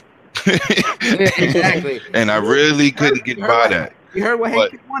thief. Exactly. And I really couldn't get by that. You heard what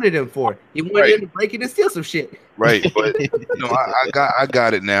Hank wanted him for. He wanted him to break in and steal some shit. Right, but I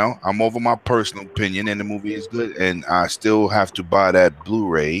got it now. I'm over my personal opinion, and the movie is good, and I still have to buy that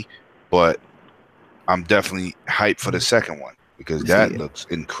Blu-ray, but I'm definitely hyped for the second one because that looks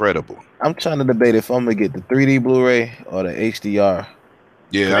incredible. I'm trying to debate if I'm gonna get the 3D Blu-ray or the HDR.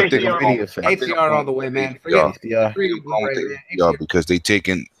 Yeah, I think HDR all the way, man. Forget HDR. 3D Blu-ray, man. Because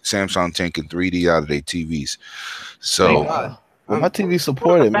Samsung taking 3D out of their TVs. So. Well, my TV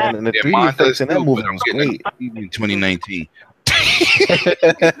supported, man, and the 3D effects in that movie was great. In 2019.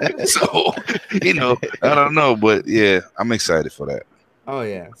 So, I don't know, but yeah, I'm excited for that. Oh,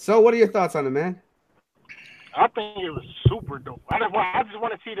 yeah. So, what are your thoughts on it, man? I think it was super dope. I just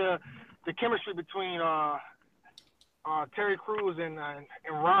want to see the chemistry between Terry Crews and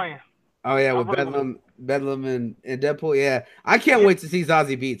Ryan. Oh, yeah, with Bedlam and Deadpool. Yeah. I can't wait to see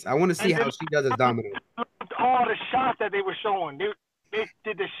Zazie Beetz. I want to see how she does as Domino. All the shots that they were showing, they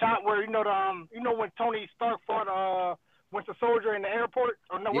did the shot where when Tony Stark fought Winter Soldier in the airport,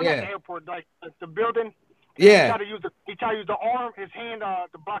 or no, not the airport, like the building. Yeah. He tried to use the arm, his hand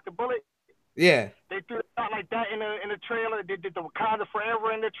to block the bullet. Yeah. They threw a shot like that in the trailer. They did the Wakanda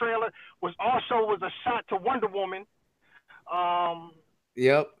Forever in the trailer. Was a shot to Wonder Woman.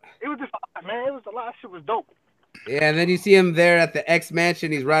 Yep. It was just man. It was a lot. Shit was dope. Yeah, and then you see him there at the X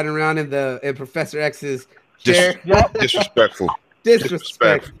Mansion. He's riding around in Professor X's chair. Disrespectful.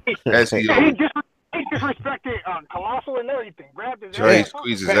 Disrespect. As he disrespected Colossal and everything. Grabbed his ass. He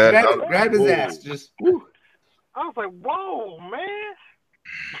squeezed his ass. Grabbed his ass. Just. Woo. I was like, whoa, man.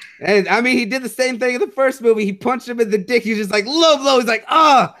 And I mean, he did the same thing in the first movie. He punched him in the dick. He's just like, low blow. He's like,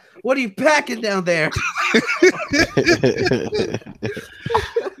 what are you packing down there?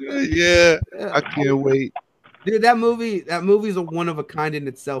 Yeah, I can't wait. Dude, that movie's a one of a kind in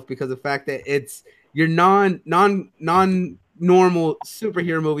itself because of the fact that your non-normal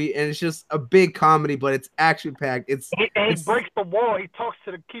superhero movie, and it's just a big comedy, but it's action packed. He breaks the wall. He talks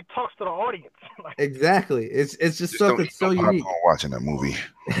to the audience. Like, exactly. It's just don't- something so unique. I'm watching that movie.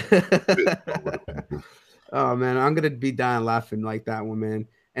 Oh man, I'm gonna be dying laughing like that one, man.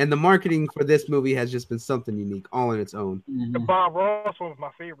 And the marketing for this movie has just been something unique, all on its own. the Bob Ross one was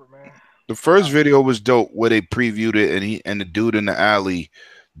my favorite, man. The first video was dope where they previewed it and the dude in the alley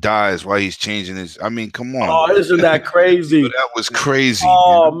dies while he's changing his. I mean, come on. Oh, isn't that crazy? That was crazy.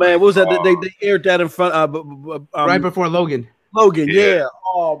 Oh man, what was that? They aired that in front Right before Logan. Logan. Yeah. Yeah.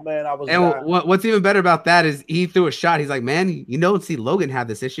 Oh man, I was. And what's even better about that is he threw a shot. He's like, man, see, Logan had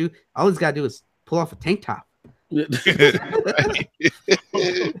this issue. All he's got to do is pull off a tank top. Took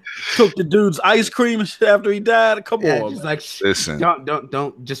the dude's ice cream after he died. Come on, just like, Listen.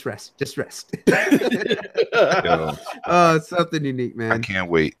 don't, just rest. Yo, Oh, it's something unique, man. I can't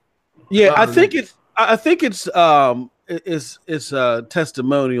wait. Yeah, Wow, I think it's a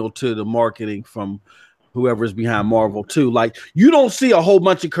testimonial to the marketing from whoever's behind Marvel too. Like, you don't see a whole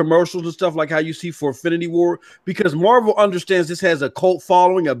bunch of commercials and stuff like how you see for Infinity War, because Marvel understands this has a cult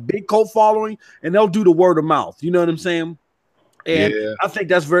following, a big cult following, and they'll do the word of mouth. You know what I'm saying? And Yeah. I think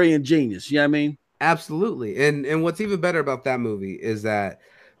that's very ingenious. You know what I mean? Absolutely. And what's even better about that movie is that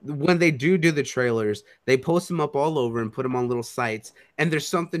when they do the trailers, they post them up all over and put them on little sites. And there's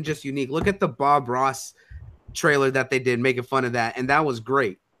something just unique. Look at the Bob Ross trailer that they did, making fun of that. And that was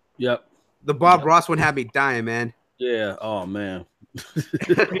great. Yep. The Bob Ross one had me dying, man. Yeah. Oh man. And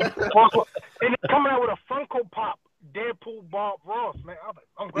they're coming out with a Funko Pop Deadpool Bob Ross, man.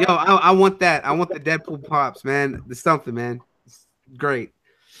 I'm glad. Yo, I want that. I want the Deadpool pops, man. It's something, man. It's great.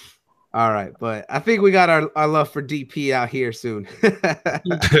 All right, but I think we got our love for DP out here soon.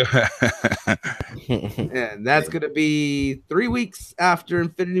 And that's going to be 3 weeks after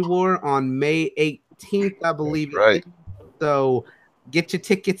Infinity War on May 18th, I believe. Right. So get your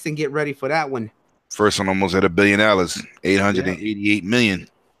tickets and get ready for that one. First one almost at $1 billion, 888 million.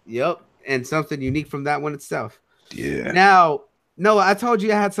 Yep. And something unique from that one itself. Yeah. Now, Noah, I told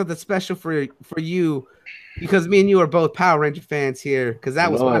you I had something special for you because me and you are both Power Ranger fans here because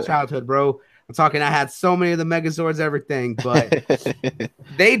that was my childhood, bro. I'm talking, I had so many of the Megazords, everything, but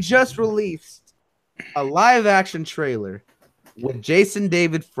they just released a live action trailer with Jason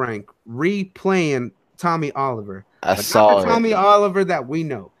David Frank replaying Tommy Oliver. I But saw not the it. Tommy Oliver that we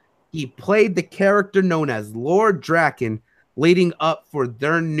know. He played the character known as Lord Draken leading up for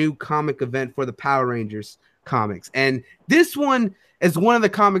their new comic event for the Power Rangers comics. And this one is one of the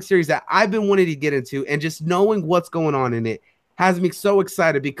comic series that I've been wanting to get into, and just knowing what's going on in it has me so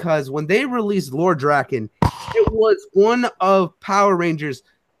excited because when they released Lord Draken, it was one of Power Rangers'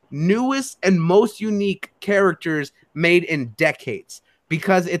 newest and most unique characters made in decades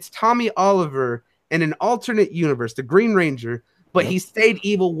because it's Tommy Oliver in an alternate universe, the Green Ranger, but he stayed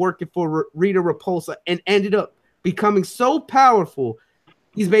evil working for Rita Repulsa and ended up becoming so powerful.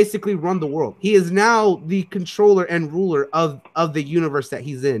 He's basically run the world. He is now the controller and ruler of the universe that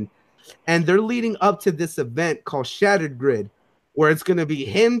he's in. And they're leading up to this event called Shattered Grid, where it's going to be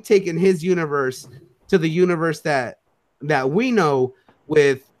him taking his universe to the universe that we know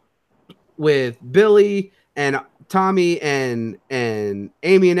with Billy and Tommy and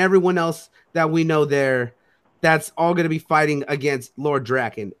Amy and everyone else that we know there. That's all going to be fighting against Lord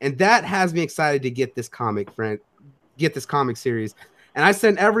Draken. And that has me excited to get this comic, friend. Get this comic series. And I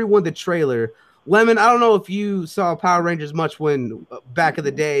sent everyone the trailer. Lemon, I don't know if you saw Power Rangers much when back in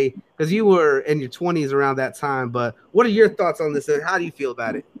the day, because you were in your 20s around that time. But what are your thoughts on this, and how do you feel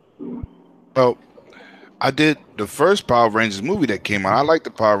about it? Well, I did the first Power Rangers movie that came out. I liked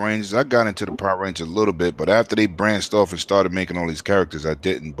the Power Rangers. I got into the Power Rangers a little bit, but after they branched off and started making all these characters, I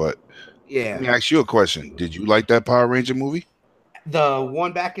didn't. But let me Yeah, ask you a question. Did you like that Power Ranger movie? the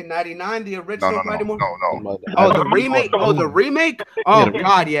one back in '99, the original No. Mighty Morphin? No. Oh, the remake. Oh, the remake. Oh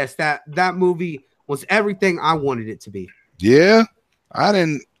God, yes, that movie was everything I wanted it to be. Yeah, I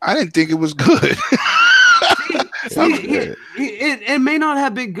didn't think it was good. It may not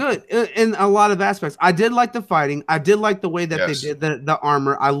have been good in a lot of aspects. I did like the fighting. I did like the way that Yes. they did the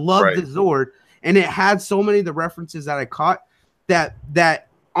armor. I loved Right. the Zord, and it had so many of the references that I caught that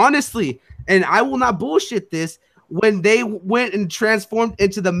honestly, and I will not bullshit this, when they went and transformed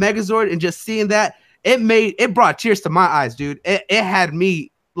into the Megazord and just seeing that, it brought tears to my eyes, dude. It had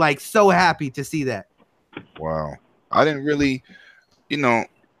me like so happy to see that. Wow. I didn't really,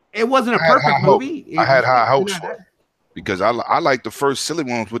 It wasn't a I had perfect high hope. movie. I had high hopes It- for it because I like the first silly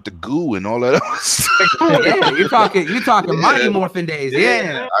ones with the goo and all that else. Yeah, you're talking Mighty Morphin days.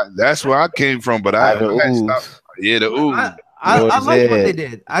 Yeah. That's where I came from, but I had stopped. Yeah, the ooh. I Lord liked what they Zed.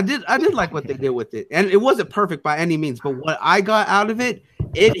 did. I did like what they did with it, and it wasn't perfect by any means. But what I got out of it,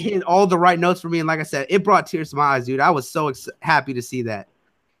 it hit all the right notes for me. And like I said, it brought tears to my eyes, dude. I was so happy to see that.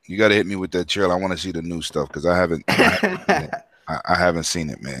 You got to hit me with that trailer. I want to see the new stuff because I haven't seen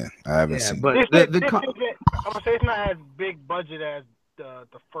it, man. I haven't Yeah, seen it. but This isn't, I'm gonna say it's not as big budget as the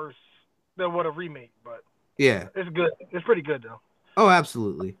first, the remake, but yeah. it's good. It's pretty good though. Oh,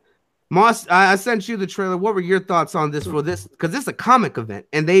 absolutely. Moss, I sent you the trailer. What were your thoughts on this for this? Because this is a comic event,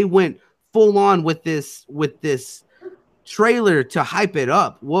 and they went full on with this trailer to hype it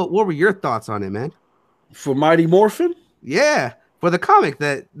up. What were your thoughts on it, man? For Mighty Morphin? Yeah, for the comic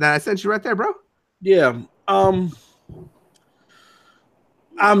that I sent you right there, bro. Yeah. I'm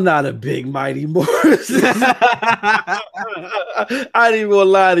not a big Mighty Morphin. I ain't even gonna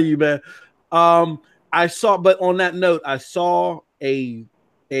lie to you, man. I saw, but on that note, I saw an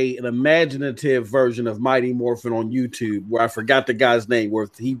imaginative version of Mighty Morphin on YouTube where I forgot the guy's name. Where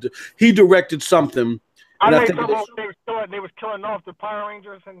he directed something. I And know think they was killing off the Power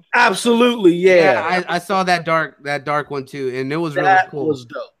Rangers and stuff. absolutely, yeah. I saw that dark one too, and it was really That cool. was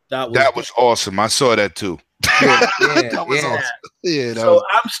dope. That was awesome. I saw that too. Yeah, That was yeah. awesome. Yeah, that So was,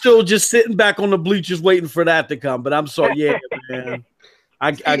 I'm still just sitting back on the bleachers waiting for that to come. But I'm sorry, yeah, man.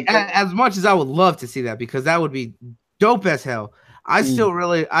 As much as I would love to see that, because that would be dope as hell. I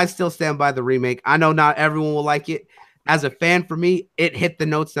still stand by the remake. I know not everyone will like it. As a fan, for me, it hit the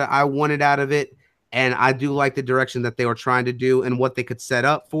notes that I wanted out of it, and I do like the direction that they were trying to do and what they could set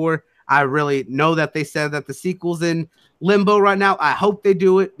up for. I really know that they said that the sequel's in limbo right now. I hope they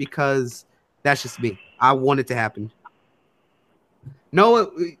do it because that's just me. I want it to happen. Noah,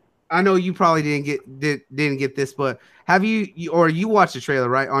 I know you probably didn't get this, but have you watched the trailer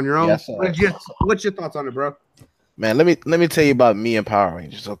right on your own? Yes, What's your thoughts on it, bro? Man, let me tell you about me and Power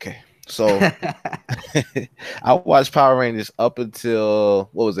Rangers. Okay, so I watched Power Rangers up until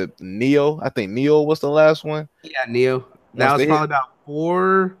what was it? Neo. I think Neo was the last one. Yeah, Neo. That was probably about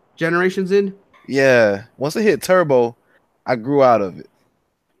 4 generations in. Yeah, once it hit Turbo, I grew out of it.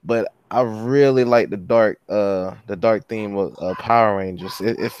 But I really like the dark theme of Power Rangers.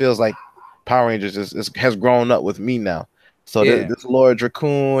 It feels like Power Rangers has grown up with me now. So this Lord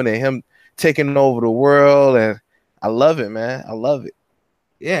Dracoon and him taking over the world, and I love it, man. I love it.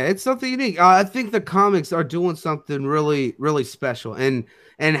 Yeah, it's something unique. I think the comics are doing something really, really special. And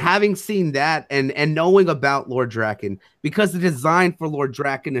having seen that and knowing about Lord Draken, because the design for Lord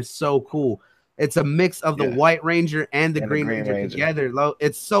Draken is so cool. It's a mix of the White Ranger and the Green Ranger together.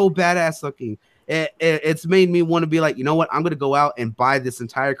 It's so badass looking. It's made me want to be like, you know what? I'm going to go out and buy this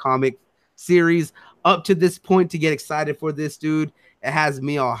entire comic series up to this point to get excited for this dude. It has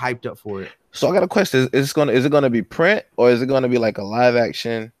me all hyped up for it. So I got a question: is it gonna be print or is it gonna be like a live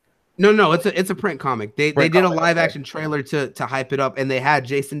action? No, it's a print comic. They did a live action trailer to hype it up, and they had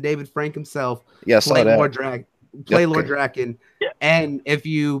Jason David Frank himself play Lord Draken. Yeah. And if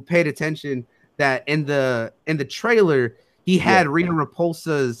you paid attention, that in the trailer he had Rita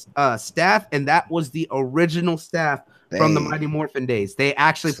Repulsa's staff, and that was the original staff from the Mighty Morphin days. They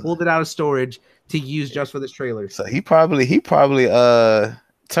actually pulled it out of storage to use just for this trailer. So he probably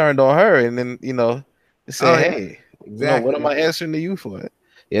turned on her and then said, hey, exactly. What am I answering to you for it?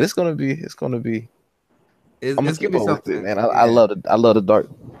 Yeah, it's gonna be I'm gonna keep up with it, man. I love the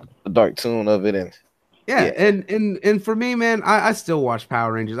dark tune of it, and and for me, man, I still watch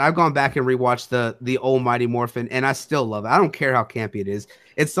Power Rangers. I've gone back and rewatched the old Mighty Morphin, and I still love it. I don't care how campy it is.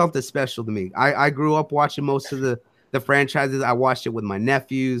 It's something special to me. I grew up watching most of the franchises. I watched it with my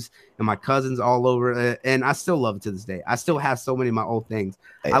nephews and my cousins all over, and I still love it to this day. I still have so many of my old things.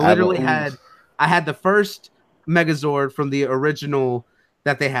 I literally had the first Megazord from the original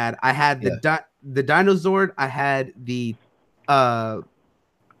that they had. I had the Dinozord. I had the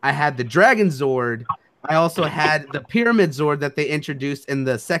Dragon Zord. I also had the Pyramid Zord that they introduced in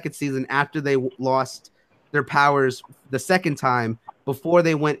the second season after they lost their powers the second time before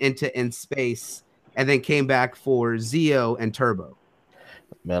they went into in space and then came back for Zeo and Turbo.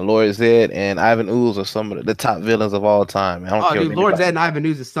 Man, Lord Zed and Ivan Ooze are some of the top villains of all time. Lord Zed and Ivan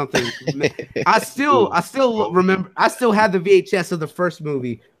Ooze is something. I still remember. I still have the VHS of the first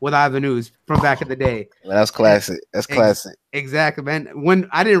movie with Ivan Ooze from back in the day. That's classic. That's classic. Exactly, man. When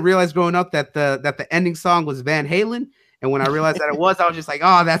I didn't realize growing up that the ending song was Van Halen, and when I realized that it was, I was just like,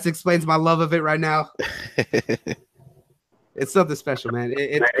 oh, that explains my love of it right now. It's something special, man.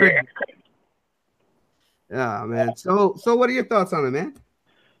 It's crazy. Yeah, man. So what are your thoughts on it, man?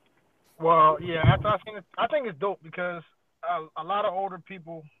 Well, yeah, after I seen it, I think it's dope because a lot of older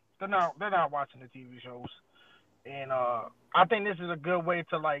people they're not watching the TV shows, and I think this is a good way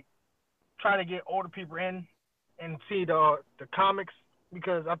to like try to get older people in and see the comics,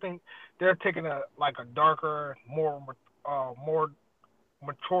 because I think they're taking a darker, more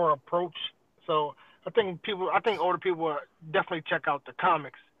mature approach. So I think older people will definitely check out the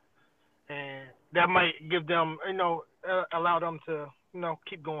comics, and that might give them, allow them to,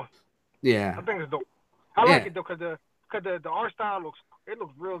 keep going. Yeah. I think it's dope. I like it though, cause the art style looks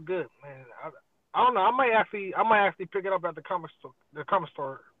real good, man. I don't know. I might actually pick it up at the comic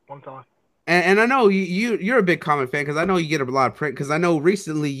store one time. And I know you're a big comic fan, because I know you get a lot of print, because I know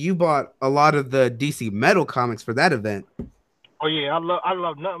recently you bought a lot of the DC Metal comics for that event. Oh yeah, I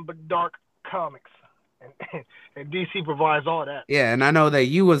love nothing but dark comics, and DC provides all that. Yeah, and I know that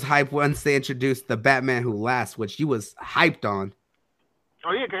you was hyped once they introduced the Batman Who Laughs, which you was hyped on.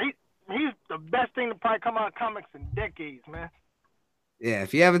 Oh yeah, 'cause he's the best thing to probably come out of comics in decades, man. Yeah,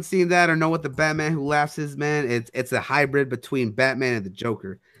 if you haven't seen that or know what the Batman Who Laughs is, man, it's a hybrid between Batman and the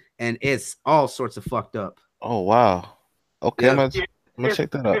Joker, and it's all sorts of fucked up. Oh wow. Okay, Yeah. I'm gonna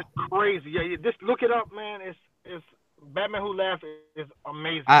check that out. It's crazy. Yeah, just look it up, man. It's Batman Who Laughs is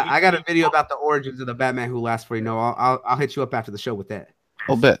amazing. I got a video about the origins of the Batman Who Laughs for you. Know, I'll hit you up after the show with that.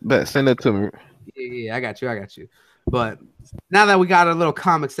 Oh, bet. Send that to me. Yeah, I got you. But now that we got our little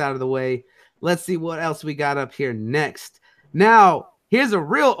comics out of the way, let's see what else we got up here next. Now, here's a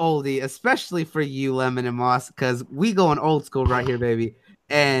real oldie, especially for you, Lemon and Moss, because we going old school right here, baby.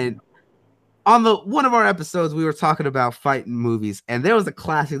 And on one of our episodes, we were talking about fighting movies, and there was a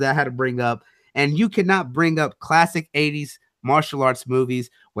classic that I had to bring up. And you cannot bring up classic 80s martial arts movies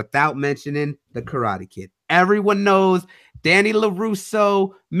without mentioning The Karate Kid. Everyone knows Danny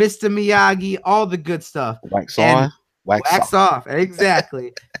LaRusso, Mr. Miyagi, all the good stuff. Wax on, wax off.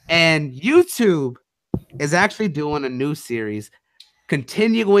 Exactly. And YouTube is actually doing a new series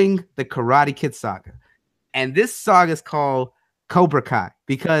continuing the Karate Kid saga. And this saga is called Cobra Kai,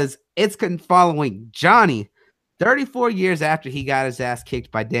 because it's following Johnny 34 years after he got his ass kicked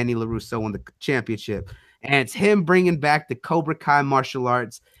by Danny LaRusso in the championship. And it's him bringing back the Cobra Kai martial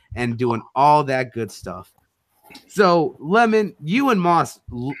arts and doing all that good stuff. So, Lemon, you and Moss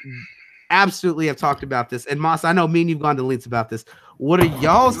absolutely have talked about this. And Moss, I know me and you've gone to lengths about this. What are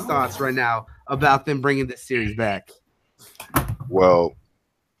y'all's thoughts right now about them bringing this series back? Well,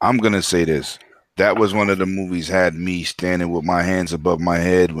 I'm going to say this. That was one of the movies had me standing with my hands above my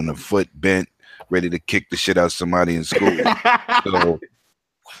head when the foot bent, ready to kick the shit out of somebody in school. So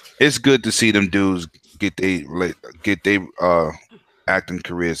it's good to see them dudes get they acting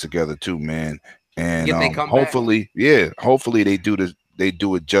careers together too, man. And hopefully they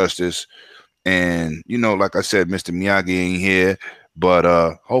do it justice. And like I said, Mr. Miyagi ain't here,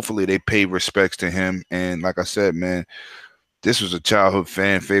 but hopefully they pay respects to him. And like I said, man, this was a childhood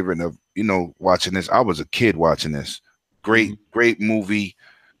fan favorite of watching this. I was a kid watching this. Great movie.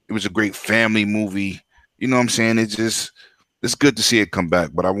 It was a great family movie. You know what I'm saying? It's good to see it come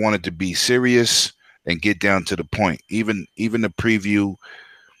back, but I want it to be serious and get down to the point. Even the preview,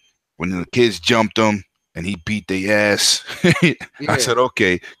 when the kids jumped him and he beat their ass, I said,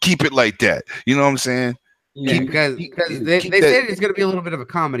 okay, keep it like that. You know what I'm saying? Yeah, because they said it's going to be a little bit of a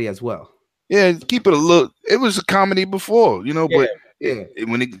comedy as well. Yeah, keep it a little. It was a comedy before, but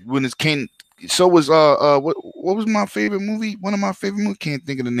when it came. So was what was my favorite movie? One of my favorite movies. Can't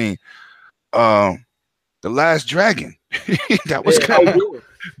think of the name. The Last Dragon. That was kind of.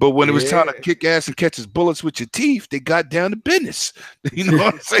 But when it was time to kick ass and catch his bullets with your teeth, they got down to business. You know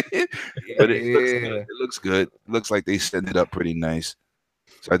what I'm saying? But it looks good. It looks like they set it up pretty nice.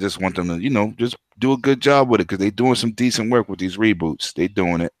 So I just want them to, just do a good job with it, because they're doing some decent work with these reboots. They're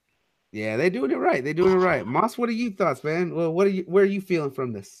doing it. Yeah, they're doing it right. They're doing it right. Moss, what are your thoughts, man? Well, where are you feeling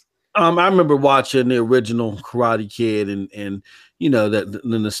from this? I remember watching the original Karate Kid, and that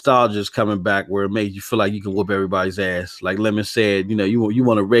the nostalgia is coming back, where it made you feel like you can whoop everybody's ass. Like Lemon said, you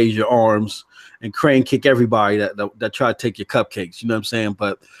want to raise your arms and crane kick everybody that try to take your cupcakes. You know what I'm saying?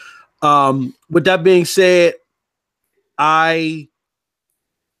 But with that being said, the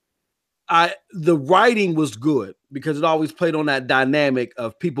writing was good, because it always played on that dynamic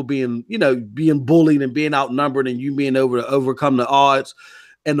of people being bullied and being outnumbered, and you being able to overcome the odds.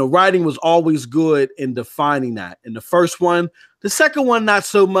 And the writing was always good in defining that. In the first one, the second one, not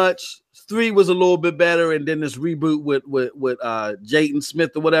so much. 3 was a little bit better, and then this reboot with Jaden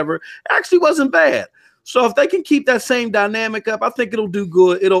Smith or whatever actually wasn't bad. So if they can keep that same dynamic up, I think it'll do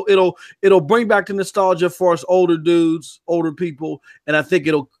good. It'll bring back the nostalgia for us older dudes, older people, and I think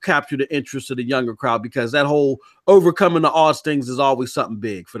it'll capture the interest of the younger crowd, because that whole overcoming the odds things is always something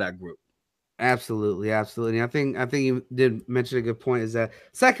big for that group. Absolutely. I think you did mention a good point. Is that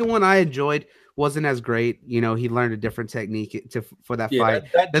second one I enjoyed wasn't as great. You know, he learned a different technique for that fight.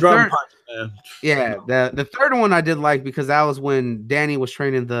 That The drum third, punch, man. yeah, the third one I did like because that was when Danny was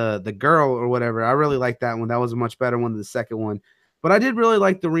training the girl or whatever. I really liked that one. That was a much better one than the second one. But I did really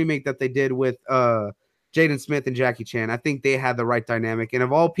like the remake that they did with Jaden Smith and Jackie Chan. I think they had the right dynamic. And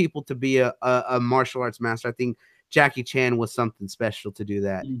of all people to be a martial arts master, I think Jackie Chan was something special to do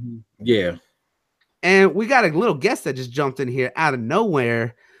that. Mm-hmm. Yeah. And we got a little guest that just jumped in here out of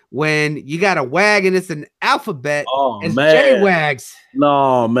nowhere. When you got a wag and it's an alphabet, it's J-Wags.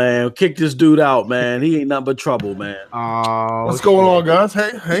 No, man. Kick this dude out, man. He ain't nothing but trouble, man. Oh, what's going on, guys?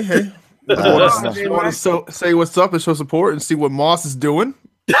 Hey. I want to say what's up and show support and see what Moss is doing.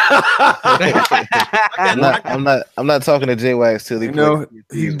 I'm not talking to J-Wags till he ducked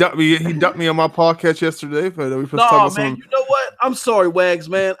me on my podcast yesterday, but we man, you know what? I'm sorry, Wags,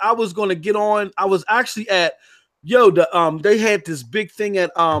 man. I was gonna get on. I was actually at they had this big thing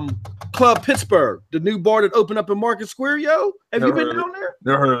at Club Pittsburgh, the new bar that opened up in Market Square. Have you been down there?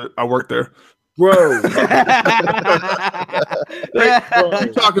 Never heard of it. I work there. Bro. You're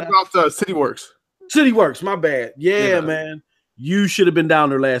talking about CityWorks. CityWorks, my bad. Yeah, man. You should have been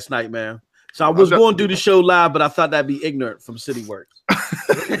down there last night, man. So I was going to do the show live, but I thought that'd be ignorant from CityWorks.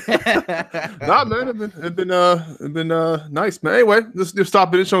 Nah, man, it's been nice, man. Anyway, just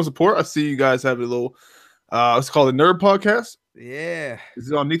stop in and show support. I see you guys have a little it's called the Nerd Podcast. Yeah. Is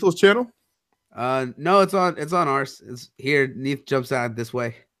it on Neithle's channel? No, it's on ours. It's here. Neith jumps out this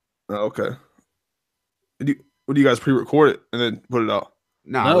way. Oh, okay. What do you guys pre-record it and then put it out?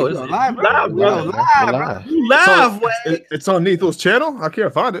 No, it's live, bro. Live. It's on Neithle's channel. I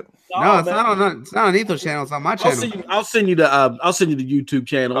can't find it. No, it's not on Neithle's channel. It's on my channel. I'll send you the YouTube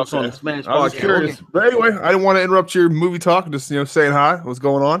channel. Okay. It's on the Smash I was curious, but anyway, I didn't want to interrupt your movie talk. Just saying hi. What's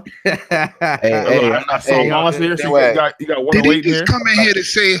going on? Hey, I saw Moss here. So you got one Did he just here. come in here to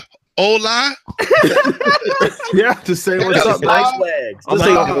say hola? Yeah, to say what's up. Nice Wags. I'm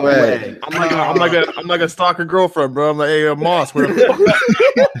like a stalker girlfriend, bro. I'm like, hey, Moss. Where I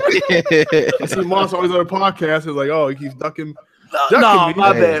see Moss always on a podcast. It's like, oh, he keeps ducking. No,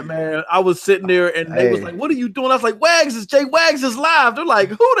 my bad, man. I was sitting there and they was like, "What are you doing?" I was like, "Wags is Jay Wags is live." They're like,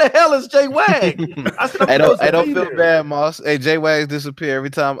 "Who the hell is Jay Wags?" I don't feel bad, Moss. Hey, Jay Wags disappear every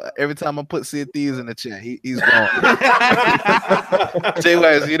time I put Sea of Thieves in the chat. He's gone. Jay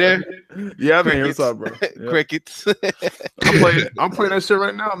Wags, you there? Yeah, I'm here. What's up, bro? Yeah. Crickets. I'm playing that shit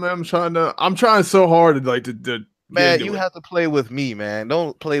right now, man. I'm trying so hard to man, you have to play with me, man.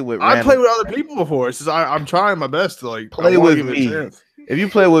 Don't play with. I played with other people before. It's just I'm trying my best to play with me. If you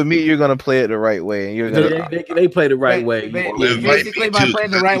play with me, you're gonna play it the right way, and you're gonna. They play the right way. Basically, by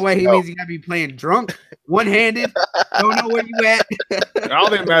playing the right way, he means you gotta be playing drunk, one-handed, don't know where you at. I don't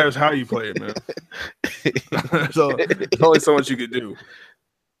think it matters how you play it, man. So there's only so much you can do.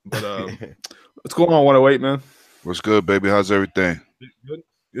 But what's going on, 108, man? What's good, baby? How's everything?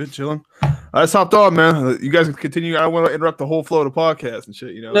 Good, chilling. I just hopped on, man. You guys can continue. I want to interrupt the whole flow of the podcast and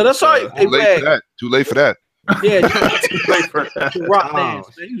shit. No, that's all right. Too late for that. Yeah, too late for that. Rotten man.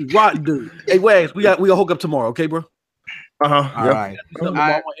 He's rotten dude. Hey, Wags, we got hook up tomorrow, okay, bro? All right. I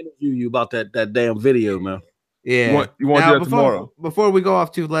want to interview you about that damn video, man. Yeah. You want to do that tomorrow? Before we go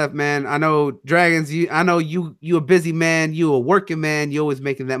off to left, man. I know Dragons. You a busy man. You a working man. You always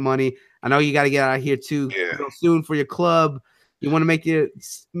making that money. I know you got to get out of here too soon for your club. You want to make your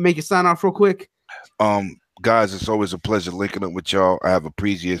sign off real quick? Guys, it's always a pleasure linking up with y'all. I have a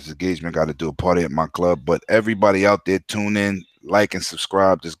previous engagement. Got to do a party at my club. But everybody out there, tune in, like, and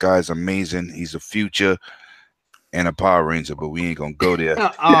subscribe. This guy's amazing. He's a future and a Power Ranger, but we ain't gonna go there.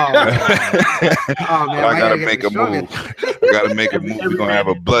 Man, I gotta make a move. I gotta make a move. We're gonna have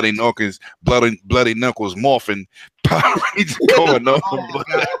a bloody knuckles morphing Power Ranger going on.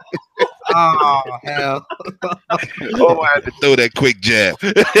 Oh hell! I had to throw that quick jab.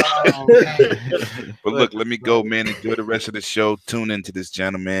 But look, let me go, man. Enjoy the rest of the show. Tune into this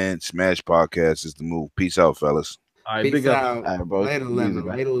gentleman. Smash Podcast is the move. Peace out, fellas. All right, Peace big out. up. All right, bro. Later,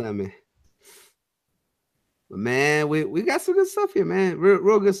 lemon. But man, we got some good stuff here, man.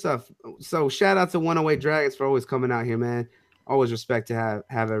 Real good stuff. So shout out to 108 Dragons for always coming out here, man. Always respect to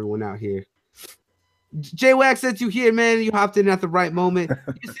have everyone out here. J-Wax sent you here, man. You hopped in at the right moment.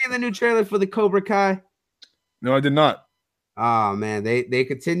 You seen the new trailer for the Cobra Kai? No, I did not. Oh man, they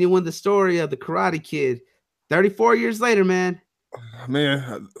continuing the story of the Karate Kid 34 years later, man.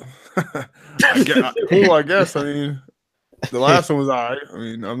 Man, cool, I guess. I mean, the last one was all right. I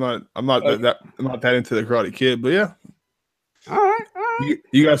mean, I'm not that into the Karate Kid, but yeah. All right.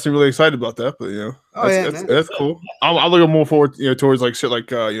 You guys seem really excited about that, but Oh that's, man. that's cool. I'm looking more forward, towards like shit like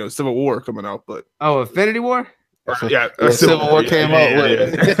Civil War coming out, but Oh, Infinity War. yeah, Civil War came out. Yeah.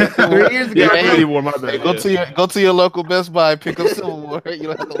 3 years ago. Yeah, Hey, Infinity War, my bad. Hey, go to your local Best Buy, pick up Civil War. You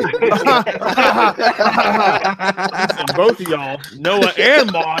don't have to Listen, both of y'all, Noah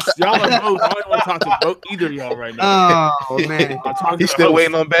and Moss, y'all are both. I don't want to talk to both either of y'all right now. Oh man. I'm talking to He's the still host.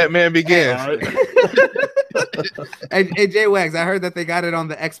 waiting on Batman Begins. All right. Hey, J-Wags, I heard that they got it on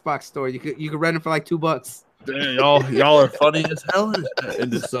the Xbox store. You could rent it for like $2. Damn, y'all are funny as hell in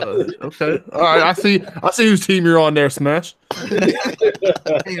this. Okay, all right. I see whose team you're on there, Smash.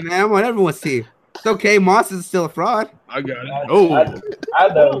 Hey man, I'm on everyone's team. It's okay. Moss is still a fraud. I got it. Oh, I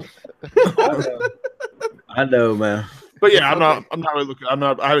know. I know, man. but yeah, I'm not really looking. I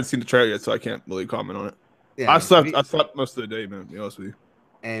haven't seen the trailer yet, so I can't really comment on it. Yeah, I slept most of the day, man. To be honest with you.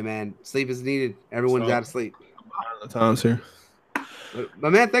 Hey man, sleep is needed. Everyone's out of sleep. The times here.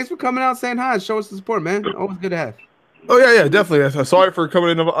 But man, thanks for coming out, saying hi, and showing us the support, man. Always good to have. Oh yeah, definitely. Sorry for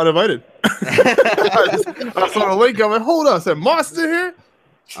coming in uninvited. I saw the link. I'm like, hold on, I said Moss in here.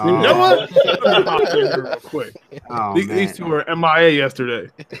 Oh, You know what? Let me hop in here real quick. Oh, These man. two were MIA yesterday.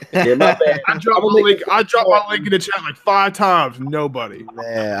 Yeah, my bad. I dropped my link. I dropped my link in the chat like 5 times. Nobody.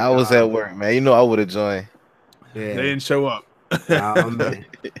 Man, I was at work, man. You know I would have joined. They Yeah. didn't show up. Oh, man.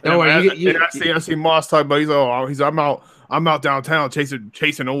 And Don't worry. I see Moss talking about I'm out downtown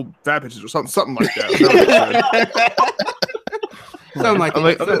chasing old fat bitches or something like that. Something like I'm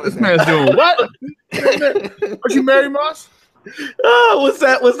that. like, this man's doing what? Are you married, Moss? What's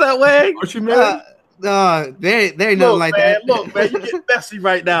that? Wag? Are you married? There ain't nothing Look, like man, that. look, man, you get messy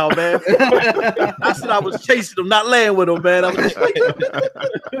right now, man. I said I was chasing him, not laying with him, man. I was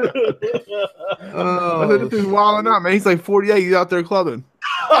I said, this is wilding out, man. He's like 48. He's out there clubbing.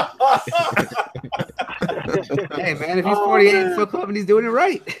 Hey man, if he's 48 and still clubbing, he's doing it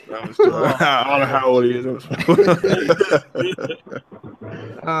right. I don't know how old he is.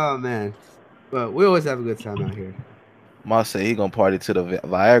 Oh man, but we always have a good time out here. Moss said he gonna party to the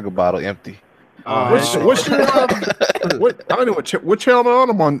Viagra bottle empty. What's your what? I don't know what channel am I on?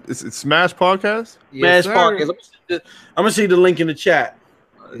 I'm on. It's Smash Podcast. Yes, Smash sir. Podcast. I'm gonna see the link in the chat.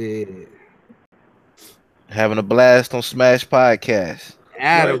 Yeah. Having a blast on Smash Podcast.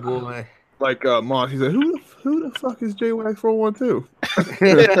 Attaboy. Like Moss, he said, "Who the fuck is J-Wax 412?"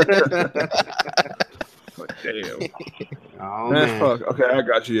 Like, damn. Oh Man, man. fuck. Okay, I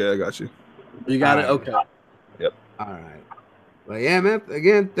got you. Yeah, I got you. You got it. Alright. Okay. All right. Well, yeah, man.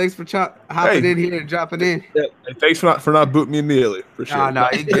 Again, thanks for hopping in here and dropping in. Hey, thanks for not booting me immediately. For sure. No,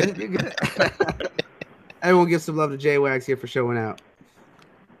 you good. You good. Everyone give some love to J-Wax here for showing out.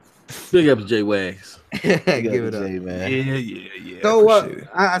 Big up to J Wags. Give it up. J, man. Yeah. So appreciate it.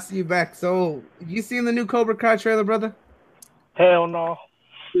 I see you back. So you seen the new Cobra Kai trailer, brother? Hell no.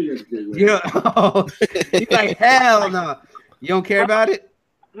 You like hell no. You don't care about it?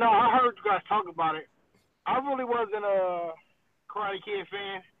 No, I heard you guys talk about it. I really wasn't a Karate Kid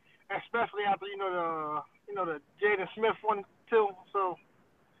fan, especially after the Jaden Smith one too. So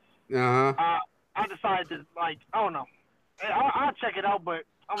Uh-huh. I decided to I don't know. I'll check it out, but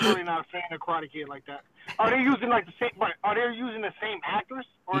I'm really not a fan of Karate Kid like that. Are they using the same? But are they using the same actors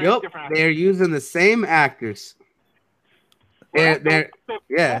or Yep. different actors? They're using the same actors. They're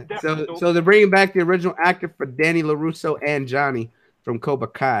yeah. So they're bringing back the original actor for Danny LaRusso and Johnny from Cobra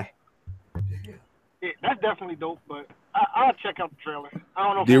Kai. Yeah, that's definitely dope. But I'll check out the trailer. I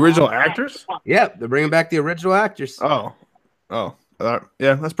don't know. The original actors? Yep, they're bringing back the original actors. Oh.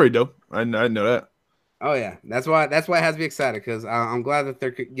 Yeah, that's pretty dope. I didn't know that. Oh yeah, that's why it has to be excited because I'm glad that they're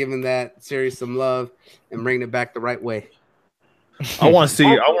giving that series some love and bringing it back the right way. I want to see.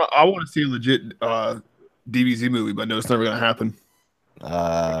 I want to see a legit DBZ movie, but no, it's never gonna happen. Talking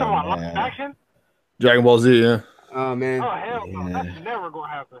about live Man. action? Dragon Ball Z, yeah. Oh man, Oh hell no, Yeah. that's never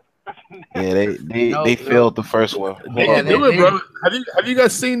gonna happen. That's Yeah, they No, failed the first one. Yeah, Do it, bro. Have you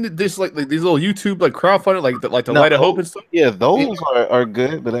guys seen this like these little YouTube like crowdfunding like the No. Light of Hope and stuff? Yeah, those are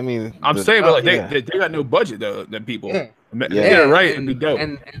good, but I mean, I'm saying, but like yeah. they got no budget though. That people, Yeah. Get Yeah. it right, and, it'd be dope.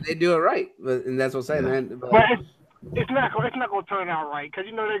 and they do it right, and that's what I'm saying, man. But it's not gonna turn out right because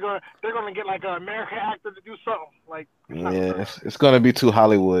they're gonna get like an American actor to do something like. yeah, it's gonna be too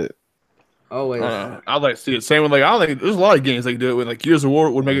Hollywood. Always. I'd like to see it. Same with like I don't think there's a lot of games they can do it with. Like Gears of War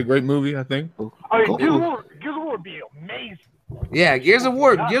would make a great movie. I think. Oh, yeah, Cool. Gears of War would be amazing. Yeah, Gears of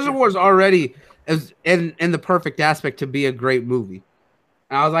War is already in the perfect aspect to be a great movie.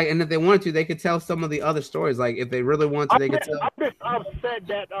 And I was like, and if they wanted to, they could tell some of the other stories. Like if they really wanted to, they could tell. I'm just upset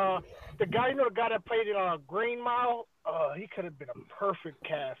that the guy that played in Green Mile, he could have been a perfect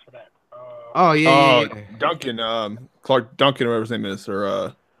cast for that. Oh yeah, Duncan, Clark Duncan, or whatever his name is,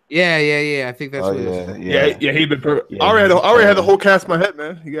 or Yeah. I think that's Oh what it was. Yeah. He'd been perfect. Yeah, I already had the whole cast in my head,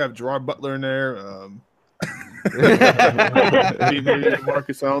 man. You have Gerard Butler in there. Maybe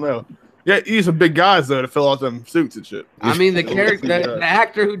Marcus, I don't know. Yeah, he's some big guys though to fill out them suits and shit. I mean, the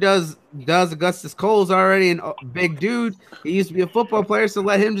actor who does Augustus Cole's already a big dude. He used to be a football player, so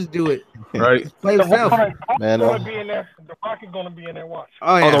let him just do it. Right. Play himself. Man, gonna be in there. The Rock is gonna be in there. Watch.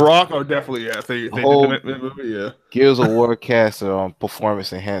 Oh yeah. Oh, The Rock. Oh, definitely. Yeah. If they did the movie. Yeah. Gears of War cast on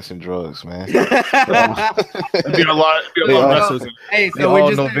performance enhancing drugs, man. It'd be a lot of wrestlers. Hey, They so we're all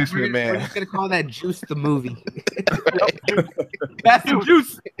just, know gonna, Vince we're McMahon. just gonna call that Juice the movie. Got some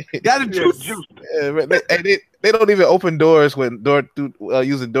juice. Got a juice. Yeah, man, they don't even open doors when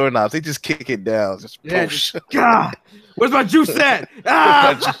using doorknobs. They just kick it down. Just push. God, where's my juice at?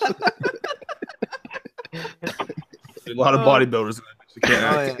 Ah! A lot of bodybuilders. You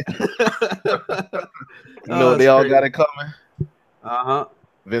know they all got it coming.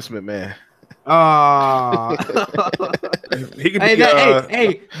 Vince McMahon. Oh. He could be,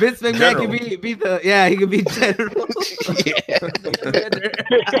 hey, Vince McMahon general. can be the he can be general.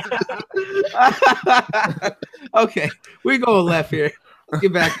 Okay, we going left here. Let's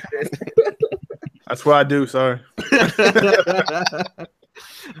get back to this. That's what I do. Sorry.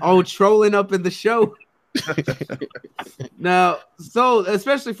 Oh, trolling up in the show. Now, so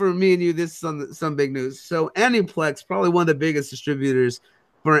especially for me and you, this is some big news. So Aniplex, probably one of the biggest distributors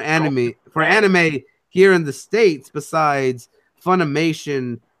for anime here in the States, besides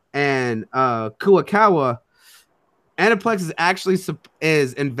Funimation and Kurokawa. Aniplex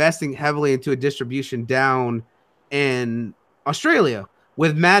is investing heavily into a distribution down in Australia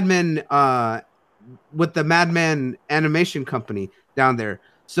with with the Madman animation company down there.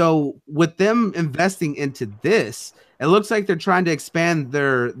 So with them investing into this, it looks like they're trying to expand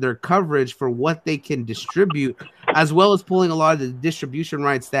their coverage for what they can distribute, as well as pulling a lot of the distribution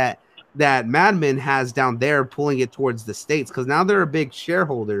rights that Madman has down there, pulling it towards the States, because now they're a big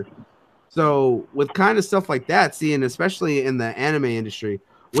shareholder. So with kind of stuff like that, seeing especially in the anime industry,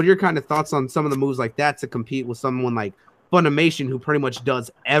 what are your kind of thoughts on some of the moves like that to compete with someone like Funimation, who pretty much does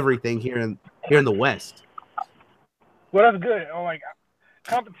everything here in the West? Well, that's good. Like,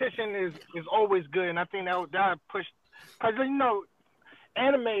 competition is always good, and I think that push, because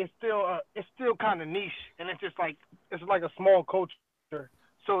anime is still kind of niche, and it's like a small culture.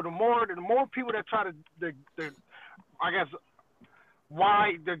 So the more people that try to I guess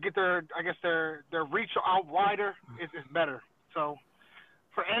get their reach out wider is better. So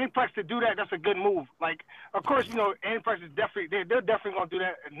for Aniplex to do that, that's a good move. Like, of course, Aniplex is definitely they're definitely gonna do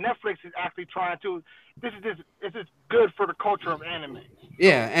that. And Netflix is actually trying to. This is good for the culture of anime.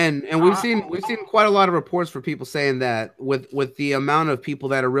 Yeah, and we've seen quite a lot of reports for people saying that with the amount of people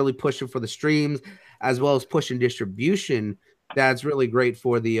that are really pushing for the streams as well as pushing distribution, that's really great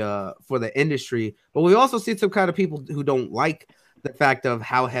for the industry. But we also see some kind of people who don't like the fact of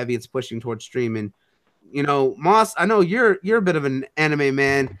how heavy it's pushing towards streaming. Moss, I know you're a bit of an anime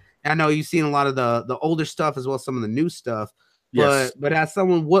man. I know you've seen a lot of the older stuff as well as some of the new stuff. Yes. But as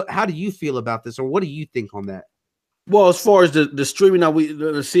someone, how do you feel about this, or what do you think on that? Well, as far as the streaming, now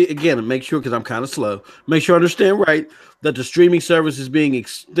we see again and make sure, because I'm kind of slow. Make sure I understand right that the streaming service is being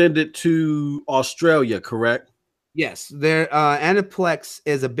extended to Australia, correct? Yes, Aniplex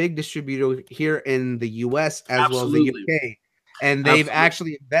is a big distributor here in the US as Absolutely. well as the UK. And they've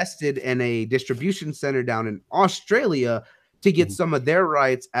actually invested in a distribution center down in Australia to get some of their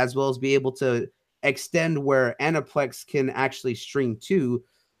rights, as well as be able to extend where Aniplex can actually stream to.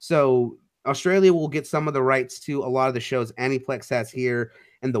 So Australia will get some of the rights to a lot of the shows Aniplex has here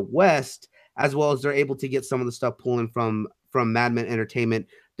in the West, as well as they're able to get some of the stuff pulling from Madman Entertainment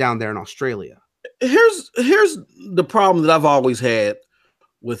down there in Australia. Here's the problem that I've always had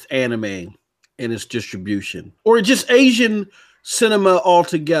with anime and its distribution, or just Asian cinema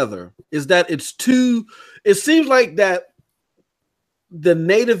altogether, is that it seems like that the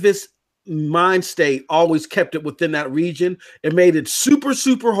nativist mind state always kept it within that region. It made it super,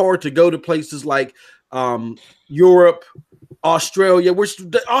 super hard to go to places like Europe, Australia, which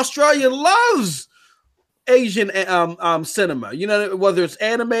Australia loves Asian cinema, whether it's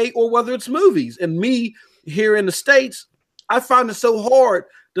anime or whether it's movies. And me here in the States, I find it so hard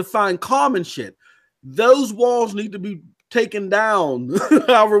to find common shit. Those walls need to be taken down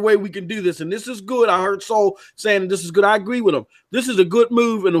however way we can do this. And this is good. I heard Soul saying this is good. I agree with him. This is a good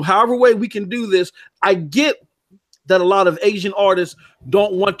move. And however way we can do this, I get that a lot of Asian artists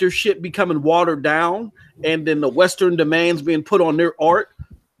don't want their shit becoming watered down and then the Western demands being put on their art.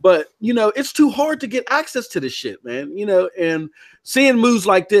 But, it's too hard to get access to this shit, man. And seeing moves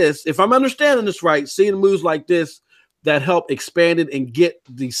like this, if I'm understanding this right, seeing moves like this that help expand it and get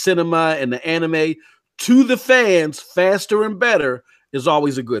the cinema and the anime to the fans faster and better is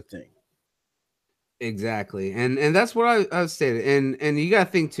always a good thing. Exactly. And that's what I stated. And you got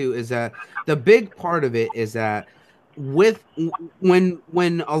to think too is that the big part of it is that when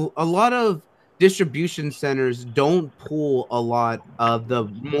a lot of distribution centers don't pull a lot of the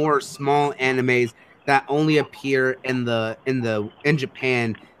more small animes that only appear in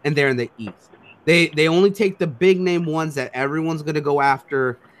Japan and they're in the East. They only take the big name ones that everyone's going to go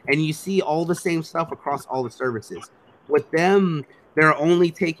after, and you see all the same stuff across all the services. With them, they're only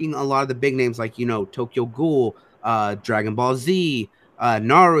taking a lot of the big names like, Tokyo Ghoul, Dragon Ball Z,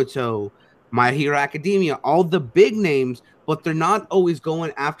 Naruto, My Hero Academia, all the big names, but they're not always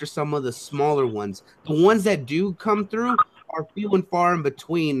going after some of the smaller ones. The ones that do come through are few and far in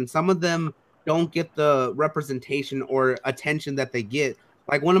between, and some of them don't get the representation or attention that they get.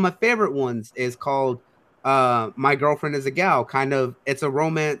 Like one of my favorite ones is called My Girlfriend is a Gal. It's a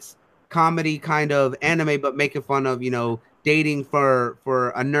romance comedy kind of anime, but making fun of, dating for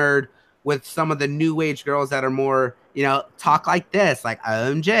a nerd with some of the new age girls that are more, talk like this, like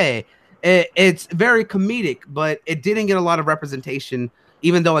OMJ. It's very comedic, but it didn't get a lot of representation,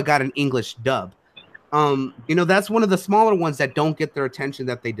 even though it got an English dub. That's one of the smaller ones that don't get their attention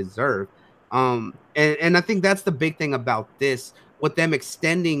that they deserve. And I think that's the big thing about this, with them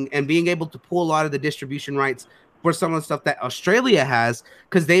extending and being able to pull a lot of the distribution rights for some of the stuff that Australia has,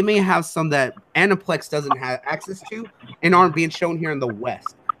 because they may have some that Aniplex doesn't have access to and aren't being shown here in the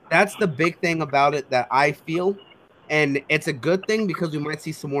West. That's the big thing about it that I feel. And it's a good thing because we might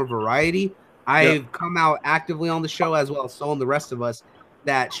see some more variety. I've come out actively on the show as well, so on the rest of us,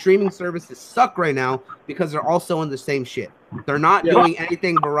 that streaming services suck right now because they're also in the same shit. They're not doing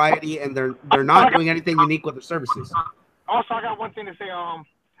anything variety, and they're not doing anything unique with the services. Also, I got one thing to say.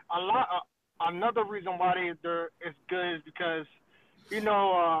 Another reason why it's good is because,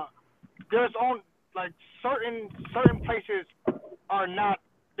 there's certain places are not,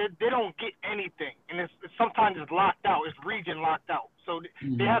 they don't get anything, and it's sometimes it's locked out. It's region locked out, so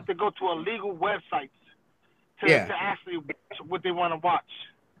they have to go to illegal websites to actually watch what they want to watch.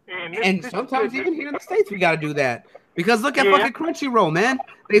 And sometimes even here in the States, we got to do that. Because look at fucking Crunchyroll, man.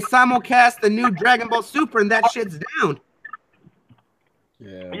 They simulcast the new Dragon Ball Super, and that shit's down.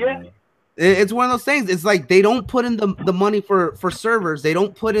 Yeah. It's one of those things. It's like they don't put in the money for servers. They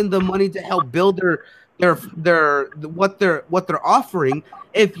don't put in the money to help build their what they're offering.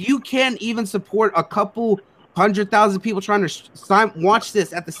 If you can't even support a couple 100,000 people trying to watch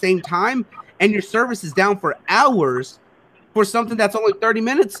this at the same time, and your service is down for hours for something that's only 30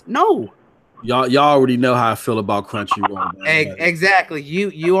 minutes, no. Y'all already know how I feel about Crunchyroll. Exactly.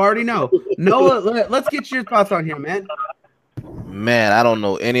 You already know. Noah, let's get your thoughts on here, man. Man, I don't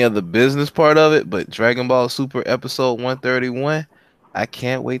know any of the business part of it, but Dragon Ball Super episode 131, I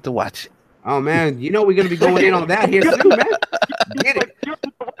can't wait to watch it. Oh man, we're gonna be going in on that here soon, man. Get it.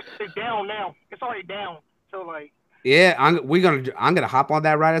 It's down now. It's already down. So like. Yeah, I'm gonna hop on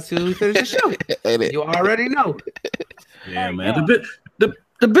that right as soon as we finish the show. You already know. Yeah, man.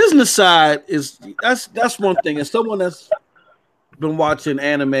 The business side is that's one thing. As someone that's been watching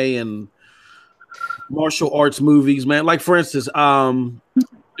anime and martial arts movies, man. Like for instance,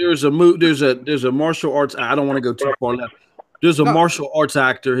 there's a martial arts. I don't want to go too far left. There's a martial arts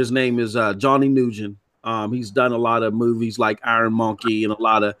actor. His name is Johnny Nugent. He's done a lot of movies like Iron Monkey and a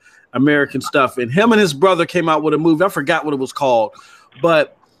lot of American stuff. And him and his brother came out with a movie. I forgot what it was called,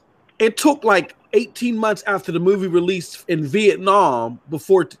 but it took like 18 months after the movie released in Vietnam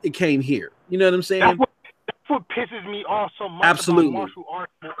before it came here. You know what I'm saying? That's what pisses me off so much. Absolutely. About martial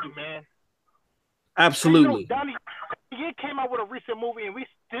arts movie, man. Absolutely. Donnie, he came out with a recent movie, and we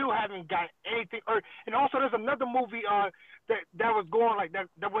still haven't got anything. And also, there's another movie that was going like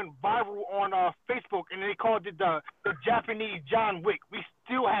that went viral on Facebook, and they called it the Japanese John Wick. We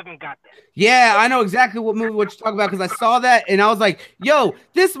still haven't got that. Yeah, I know exactly what movie what you're talking about because I saw that and I was like, "Yo,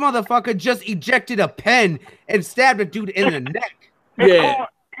 this motherfucker just ejected a pen and stabbed a dude in the neck."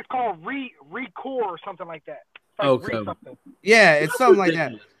 It's called Recore or something like that. Like okay. Yeah, it's something like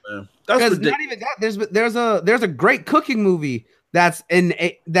that. That's not even that. There's a great cooking movie that's in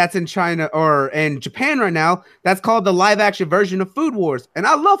China or in Japan right now. That's called the live action version of Food Wars, and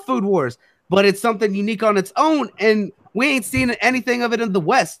I love Food Wars, but it's something unique on its own, and we ain't seen anything of it in the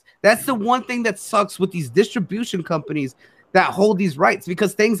West. That's the one thing that sucks with these distribution companies that hold these rights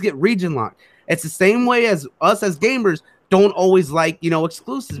because things get region locked. It's the same way as us as gamers don't always like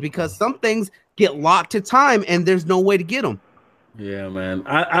exclusives because some things get locked to time and there's no way to get them. Yeah, man.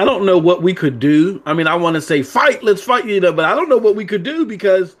 I don't know what we could do. I mean, I want to say fight, let's fight, but I don't know what we could do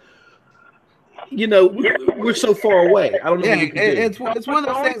because we're so far away. I don't know. Yeah, what we can do. it's one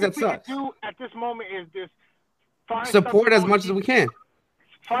of those things that sucks. Do at this moment is just find Support as much as we can.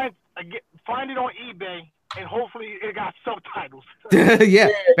 Find it on eBay, and hopefully it got subtitles. Yeah,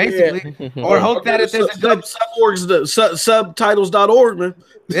 basically. Or hope that if there's a good subtitles.org, man.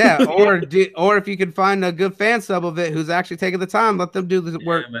 Yeah, or if you can find a good fan sub of it who's actually taking the time, let them do the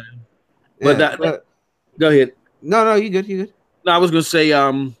work. Yeah, man. But go ahead. No, you good. No, I was gonna say,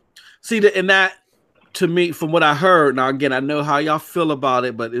 that to me, from what I heard. Now again, I know how y'all feel about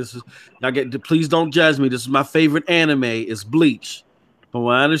it, but please don't judge me. This is my favorite anime. It's Bleach. From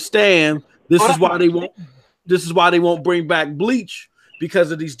what I understand, this is why they won't bring back Bleach,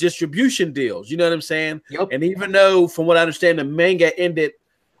 because of these distribution deals. You know what I'm saying? Yep. And even though, from what I understand, the manga ended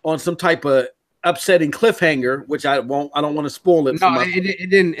on some type of upsetting cliffhanger, which I don't want to spoil it. No, it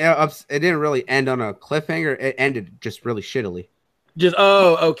didn't really end on a cliffhanger. It ended just really shittily.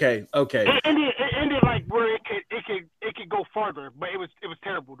 Okay. It ended like where it could go farther, but it was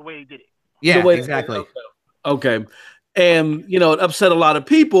terrible the way he did it. Yeah, exactly. Okay. And it upset a lot of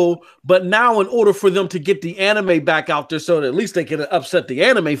people, but now in order for them to get the anime back out there so that at least they can upset the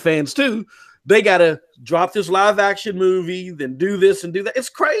anime fans too, they got to drop this live action movie, then do this and do that. It's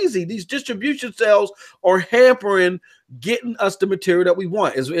crazy. These distribution sales are hampering getting us the material that we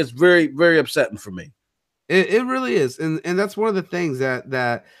want. It's very, very upsetting for me. It really is. And that's one of the things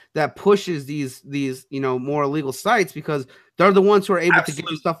that pushes these more illegal sites, because they're the ones who are able to get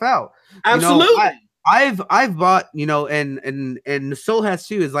the stuff out. Absolutely. I've bought, and Soul has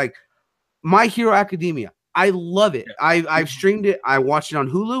too, is like My Hero Academia. I love it. I've streamed it. I watched it on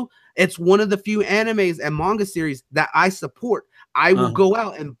Hulu. It's one of the few animes and manga series that I support. I will go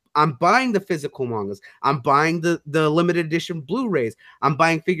out and I'm buying the physical mangas. I'm buying the limited edition Blu-rays. I'm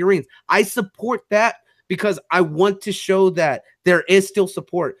buying figurines. I support that because I want to show that there is still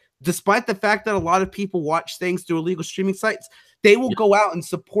support. Despite the fact that a lot of people watch things through illegal streaming sites, they will go out and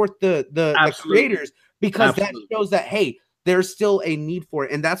support the creators, because that shows that, hey, there's still a need for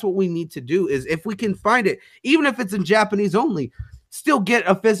it. And that's what we need to do, is if we can find it, even if it's in Japanese only, still get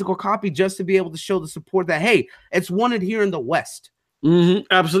a physical copy just to be able to show the support that, hey, it's wanted here in the West. Mm-hmm.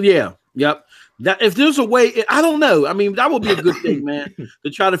 Absolutely. Yeah. Yep. That if there's a way, I don't know. I mean, that would be a good thing, man, to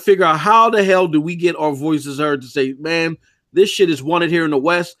try to figure out how the hell do we get our voices heard to say, man, this shit is wanted here in the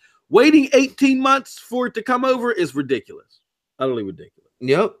West. Waiting 18 months for it to come over is ridiculous. Utterly ridiculous.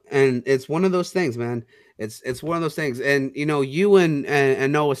 Yep. And it's one of those things, man. It's one of those things. And, you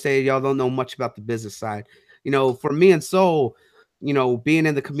and Noah say y'all don't know much about the business side. For me and Soul, being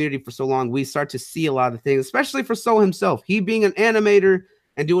in the community for so long, we start to see a lot of things, especially for Soul himself. He being an animator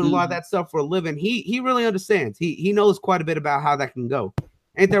and doing a lot of that stuff for a living, he really understands. He knows quite a bit about how that can go.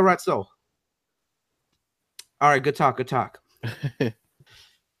 Ain't that right, Soul? All right, good talk.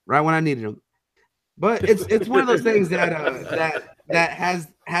 Right when I needed him. But it's one of those things that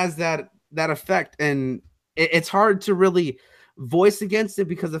has that effect, and it's hard to really voice against it,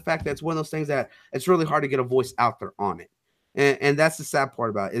 because of the fact that it's one of those things that it's really hard to get a voice out there on it. And that's the sad part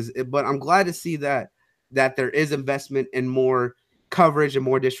about it, but I'm glad to see that there is investment in more coverage and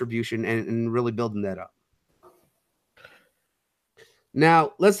more distribution, and really building that up.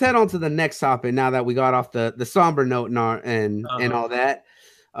 Now let's head on to the next topic. Now that we got off the somber note and all that,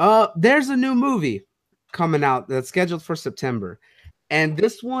 there's a new movie coming out that's scheduled for September, and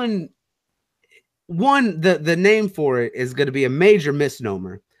this one the name for it is going to be a major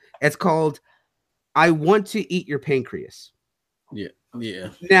misnomer. It's called I Want to Eat Your Pancreas. Yeah.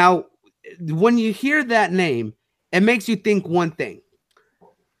 Now, when you hear that name, it makes you think one thing.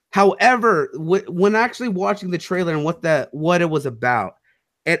 However, when actually watching the trailer and what it was about,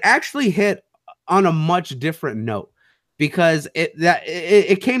 it actually hit on a much different note, because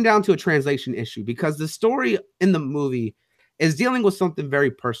it came down to a translation issue, because the story in the movie is dealing with something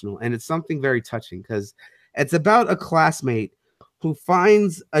very personal, and it's something very touching, because it's about a classmate who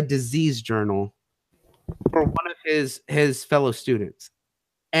finds a disease journal for one of his fellow students.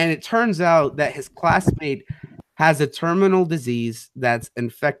 And it turns out that his classmate has a terminal disease that's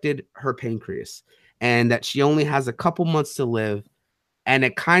infected her pancreas, and that she only has a couple months to live. And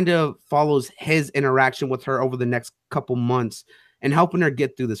it kind of follows his interaction with her over the next couple months and helping her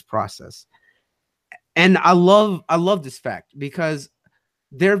get through this process. And I love this fact, because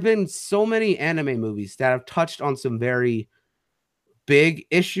there have been so many anime movies that have touched on some very big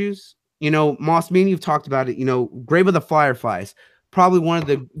issues. Moss, me and you've talked about it. Grave of the Fireflies, probably one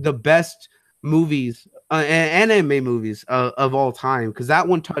of the best movies, anime movies of all time, because that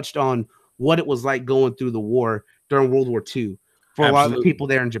one touched on what it was like going through the war during World War II for a lot of the people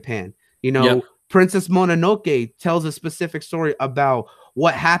there in Japan. Princess Mononoke tells a specific story about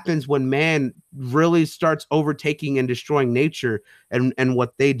what happens when man really starts overtaking and destroying nature and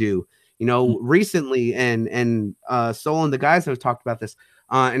what they do. You know, recently, and Soul and the guys have talked about this,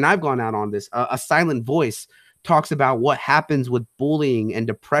 and I've gone out on this. A Silent Voice talks about what happens with bullying and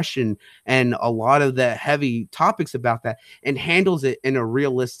depression and a lot of the heavy topics about that, and handles it in a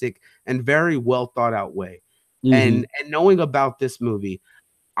realistic and very well thought out way. And knowing about this movie,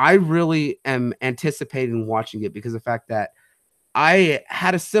 I really am anticipating watching it because of the fact that I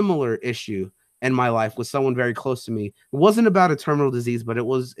had a similar issue in my life with someone very close to me. It wasn't about a terminal disease, but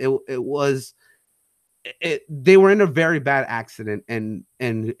they were in a very bad accident, and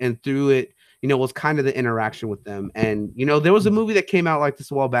through it, you know, was kind of the interaction with them. And, you know, there was a movie that came out like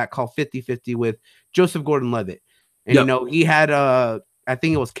this a while back called 50-50 with Joseph Gordon-Levitt. And, you know, he had, I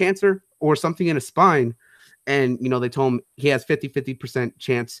think it was cancer or something in his spine. And, you know, they told him he has 50%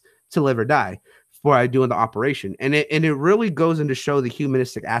 chance to live or die for doing the operation. And it really goes into show the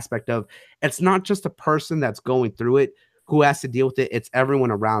humanistic aspect of, it's not just a person that's going through it who has to deal with it. It's everyone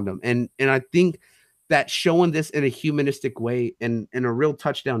around them. And I think that showing this in a humanistic way and in a real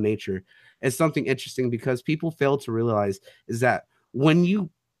touchdown nature is something interesting, because people fail to realize is that when you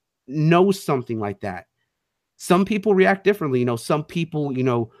know something like that, some people react differently. You know, some people, you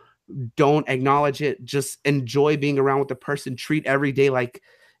know, don't acknowledge it, just enjoy being around with the person, treat every day like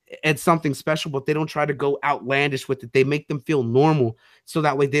it's something special, but they don't try to go outlandish with it. They make them feel normal, so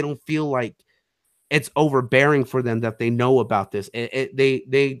that way they don't feel like it's overbearing for them that they know about this.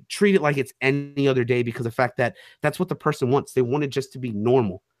 They treat it like it's any other day, because of the fact that that's what the person wants. They want it just to be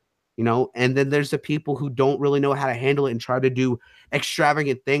normal, you know. And then there's the people who don't really know how to handle it and try to do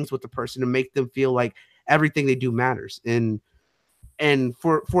extravagant things with the person to make them feel like everything they do matters. And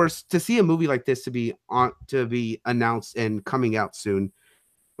for to see a movie like this to be announced and coming out soon,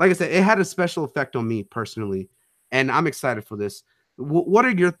 like I said, it had a special effect on me personally, and I'm excited for this. What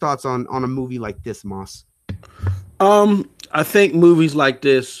are your thoughts on a movie like this, Moss? I think movies like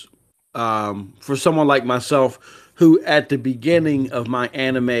this, for someone like myself, who at the beginning of my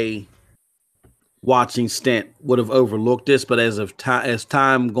anime watching stint would have overlooked this, but as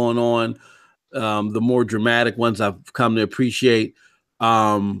time going on, the more dramatic ones I've come to appreciate.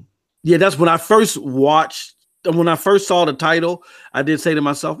 That's when I first watched. When I first saw the title, I did say to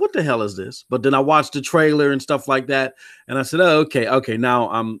myself, what the hell is this? But then I watched the trailer and stuff like that. And I said, oh, okay. Now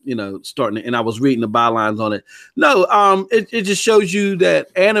I'm, you know, starting to, and I was reading the bylines on it. No, it just shows you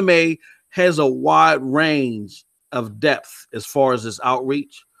that anime has a wide range of depth as far as its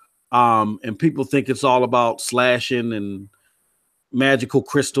outreach. And people think it's all about slashing and magical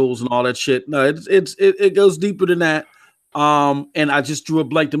crystals and all that shit. No, it goes deeper than that. And I just drew a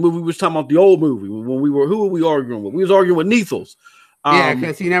blank. The movie we was talking about, the old movie, who were we arguing with? We was arguing with Nethos. Yeah,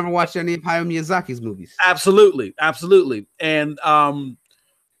 because he never watched any of Hayao Miyazaki's movies. Absolutely. And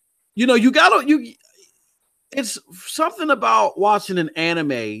you know, it's something about watching an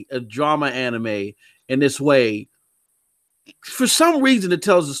anime, a drama anime in this way. For some reason, it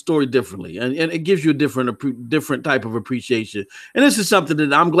tells the story differently, and it gives you a different type of appreciation. And this is something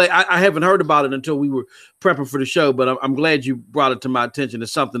that I'm glad I haven't heard about it until we were prepping for the show, but I'm glad you brought it to my attention.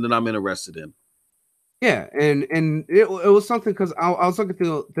 It's something that I'm interested in. Yeah, and it was something, because I was looking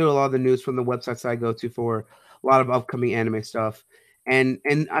through a lot of the news from the websites I go to for a lot of upcoming anime stuff, and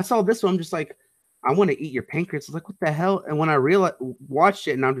I saw this one. I'm just like, I want to eat your pancreas. I was like, what the hell? And when I watched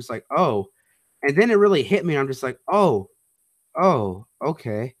it, and I'm just like, oh, and then it really hit me. I'm just like, oh,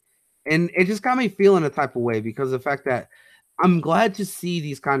 okay. And it just got me feeling a type of way, because of the fact that I'm glad to see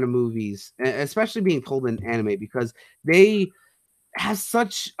these kind of movies, especially being told in anime, because they have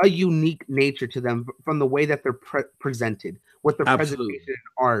such a unique nature to them from the way that they're presented, with their presentation and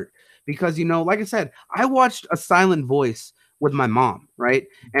art. Because, you know, like I said, I watched A Silent Voice with my mom, right?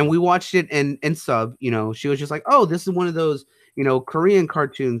 And we watched it in sub. You know, she was just like, oh, this is one of those, you know, Korean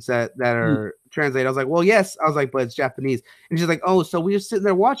cartoons that are translated. I was like, well, yes. I was like, but it's Japanese. And she's like, oh, so we just sitting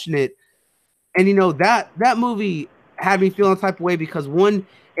there watching it. And, you know, that movie had me feeling a type of way, because one,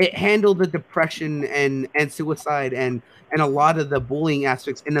 it handled the depression and suicide and a lot of the bullying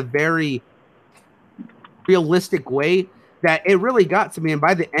aspects in a very realistic way that it really got to me. And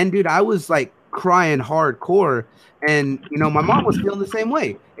by the end, dude, I was like crying hardcore. And, you know, my mom was feeling the same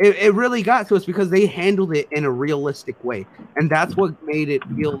way. It really got to us because they handled it in a realistic way. And that's what made it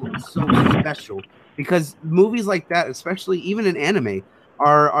feel so special. Because movies like that, especially even in anime,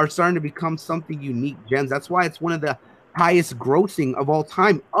 are starting to become something unique gems. That's why it's one of the highest grossing of all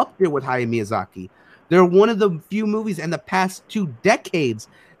time, up there with Hayao Miyazaki. They're one of the few movies in the past 2 decades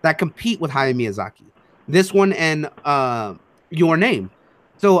that compete with Hayao Miyazaki. This one and Your Name.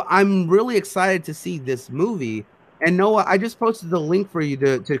 So I'm really excited to see this movie. And Noah, I just posted the link for you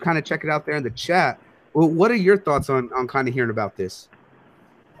to kind of check it out there in the chat. Well, what are your thoughts on kind of hearing about this?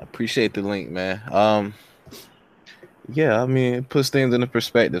 I appreciate the link, man. Yeah, I mean, it puts things into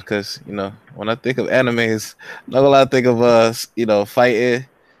perspective because, you know, when I think of animes, not a lot I think of fighting,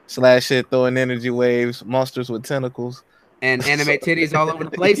 slashing, throwing energy waves, monsters with tentacles, and anime titties all over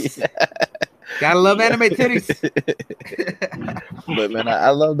the place. Yeah. Gotta love anime titties. But man, I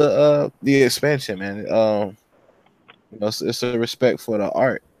love the expansion, man. You know, it's a respect for the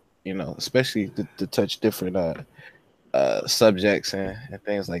art, you know, especially to touch different subjects and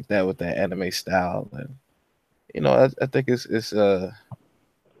things like that with that anime style. And you know, I think it's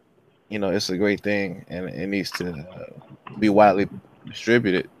you know, it's a great thing, and it needs to be widely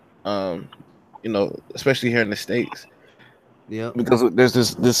distributed. You know, especially here in the States. Yeah. Because there's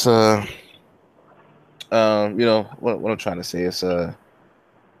this you know, what I'm trying to say is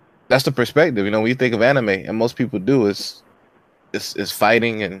that's the perspective. You know, when you think of anime, and most people do is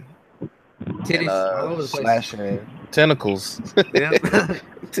fighting and titties all over the place. Slashing and tentacles. Yeah.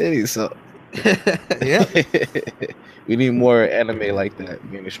 Titties. So yeah, we need more anime like that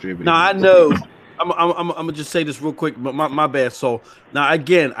being distributed. No, I know. I'm gonna just say this real quick, but my bad. So now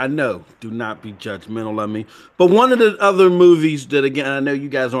again, I know. Do not be judgmental of me. But one of the other movies that again I know you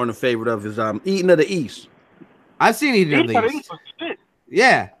guys aren't a favorite of is Eden of the East. I've seen Eden of the East.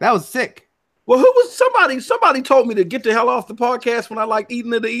 Yeah, that was sick. Well, who was somebody told me to get the hell off the podcast when I liked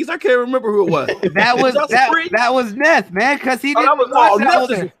Eden of the East. I can't remember who it was. that was Neth, man, because he didn't watch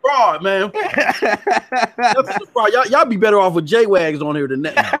Neth is a fraud, man. Neth is a fraud. Y'all be better off with J-Wags on here than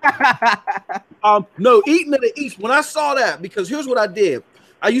that. No, Eden of the East. When I saw that, because here's what I did.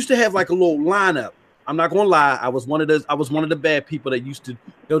 I used to have like a little lineup. I'm not gonna lie. I was one of the bad people that used to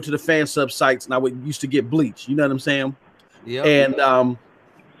go to the fan sub sites and used to get bleach. You know what I'm saying? Yeah. And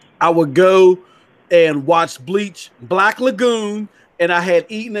I would go and watch Bleach, Black Lagoon, and I had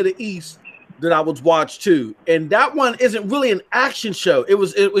Eden of the East that I would watch too. And that one isn't really an action show. It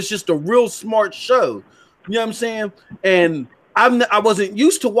was just a real smart show. You know what I'm saying? And I wasn't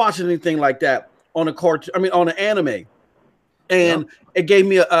used to watching anything like that on a cartoon. I mean, on an anime. And it gave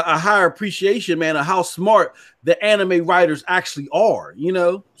me a higher appreciation, man, of how smart the anime writers actually are. You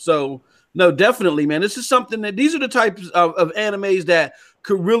know, so no, definitely, man. This is something these are the types of animes that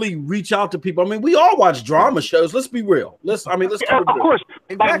could really reach out to people. I mean, we all watch drama shows. Let's be real. Let's of course.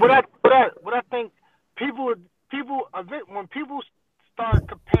 Exactly. Like what I think people when people start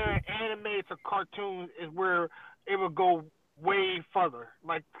comparing anime to cartoons is where it would go way further.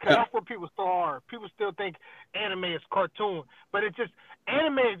 Like, cause that's where people still are. People still think anime is cartoon, but it's just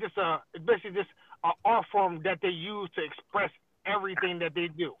anime is just it's basically just an art form that they use to express everything that they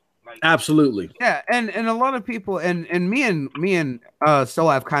do. Like, absolutely. Yeah, and a lot of people and me and Soul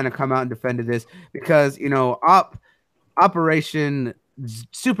have kind of come out and defended this because, you know, Operation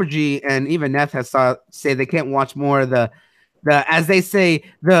Super G and even Neth has say they can't watch more of the as they say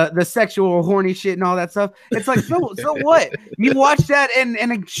the sexual horny shit and all that stuff. It's like so what? You watch that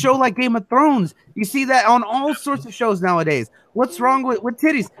in a show like Game of Thrones. You see that on all sorts of shows nowadays. What's wrong with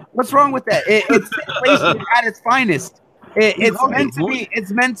titties? What's wrong with that? It's at its finest.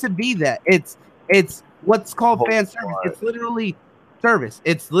 It's meant to be that. It's what's called fan service. It's literally service.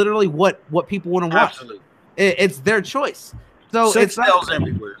 It's literally what people want to watch. Absolutely. It's their choice. So sex sells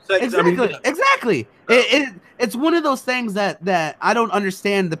everywhere. Exactly. It's one of those things that I don't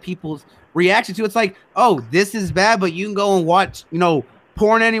understand the people's reaction to. It's like, oh, this is bad, but you can go and watch, you know,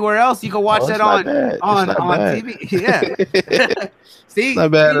 porn anywhere else. You can watch that on TV. Yeah. See, it's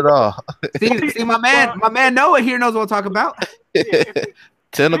not bad at all. See, my man Noah here knows what I'm talking about.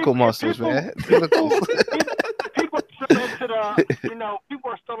 Tentacle monsters, man. Tentacles. People are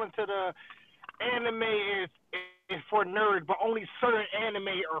still into the anime is for nerds, but only certain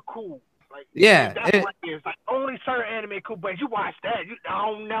anime are cool. Like, yeah, that's what it is. Like, only certain anime cool, but you watch that, I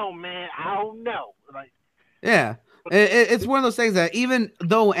don't know, man. I don't know. Like, yeah, it's one of those things that even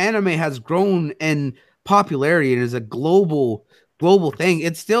though anime has grown in popularity and is a global thing,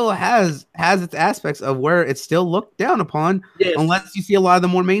 it still has its aspects of where it's still looked down upon, unless you see a lot of the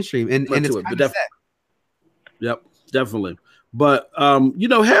more mainstream. And it's kind of sad. Yep, definitely. But you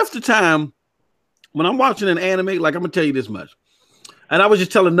know, half the time when I'm watching an anime, like I'm gonna tell you this much, and I was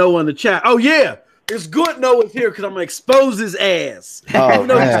just telling Noah in the chat, oh yeah, it's good Noah's here because I'm gonna expose his ass. Oh, you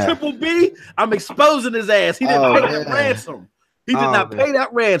know, he's Triple B, I'm exposing his ass. He didn't pay that ransom. He did not pay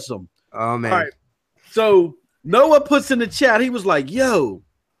that ransom. Oh man. All right. So Noah puts in the chat, he was like, yo,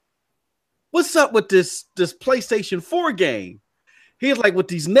 what's up with this PlayStation 4 game? He's like with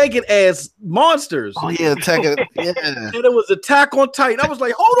these naked ass monsters. Oh yeah, Attack on yeah. And it was Attack on Titan. I was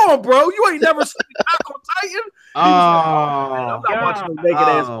like, hold on, bro. You ain't never seen Attack on Titan? He was like, man, I'm not watching no naked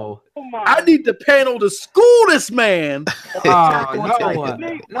ass. Oh, I need the panel to school this man. Attack on Titan. What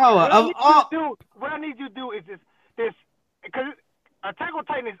I need you to do is this because Attack on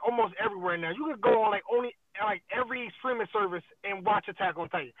Titan is almost everywhere now. You can go on like every streaming service and watch Attack on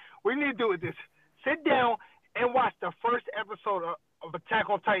Titan. What you need to do is this: sit down and watch the first episode of Attack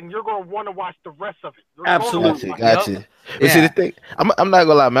on Titan. You're gonna want to watch the rest of it. Absolutely, gotcha. But see the thing, I'm not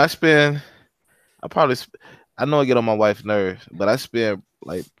gonna lie, man. I know I get on my wife's nerves, but I spend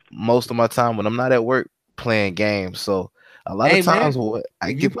like most of my time when I'm not at work playing games. So a lot of times,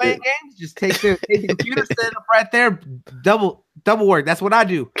 I get playing games. Just take the computer, set up right there, double work. That's what I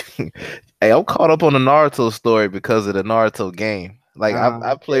do. Hey, I'm caught up on the Naruto story because of the Naruto game. Like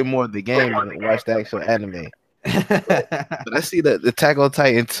I play more of the game than watch the actual anime. But I see the Attack on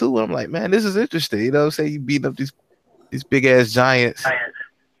Titan 2, and I'm like, man, this is interesting. You know what I'm saying? You beating up these big ass giants,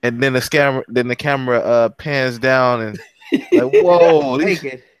 and then the camera pans down and like, whoa, these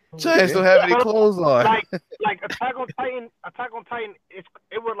giants don't have any clothes on. Like Attack on Titan, it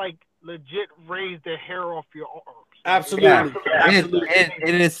would like legit raise the hair off your arms. Absolutely.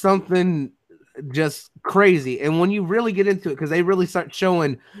 It is something just crazy. And when you really get into it, because they really start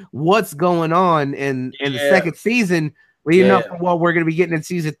showing what's going on in the second season, leading up to what we're going to be getting in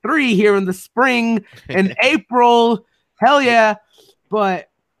season 3 here in the spring and April. Hell yeah. But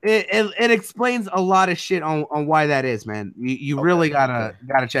it explains a lot of shit on why that is, man. You really gotta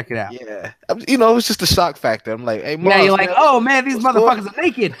check it out. Yeah, you know, it's just a shock factor. I'm like, hey, Mars, you're like, oh man, these motherfuckers are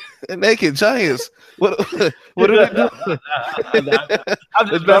naked. They're naked giants. What do they do?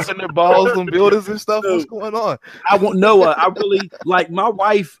 They're dropping their balls on buildings and stuff. What's going on? I won't know. I really like my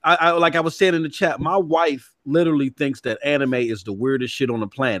wife. I like I was saying in the chat. My wife literally thinks that anime is the weirdest shit on the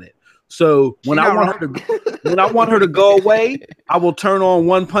planet. So when I want her to go away, I will turn on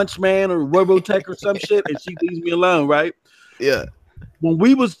One Punch Man or Robotech or some shit, and she leaves me alone, right? Yeah. When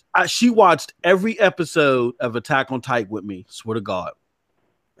she watched every episode of Attack on Titan with me. Swear to God.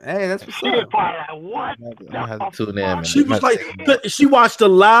 Hey, that's what's up. What? I have to tune in, man. She was like, she watched the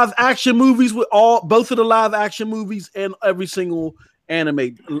live action movies with both of the live action movies and every single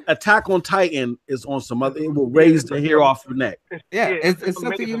anime. Attack on Titan is on some other. It will raise the hair off your neck. Yeah, it's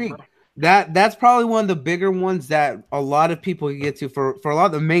something unique. That's probably one of the bigger ones that a lot of people get to for a lot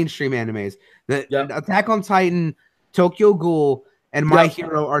of the mainstream animes. Attack on Titan, Tokyo Ghoul, and My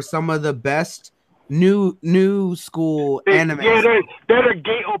Hero are some of the best new school animes. Yeah, they're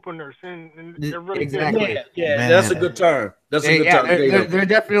gate openers, and they're really exactly. Good. Yeah, that's a good term. That's a good term. They're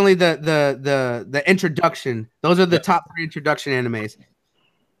definitely the introduction. Those are the top 3 introduction animes.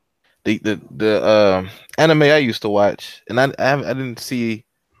 The anime I used to watch, and I didn't see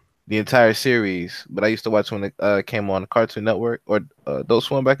the entire series, but I used to watch when it came on Cartoon Network or Adult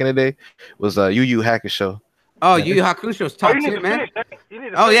Swim back in the day, was Yu Yu Hakusho. Oh, Yu Yu Hakusho's top tier, man.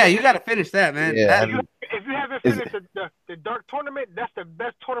 You got to finish that, man. Yeah, if you haven't finished the Dark Tournament, that's the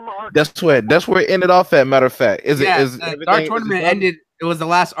best tournament arc. That's where it ended off at. Matter of fact, Dark Tournament ended. It was the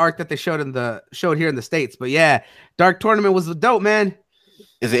last arc that they showed here in the States. But yeah, Dark Tournament was dope, man.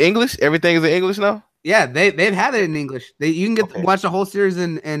 Is it English? Everything is in English now? Yeah, they've had it in English. You can watch the whole series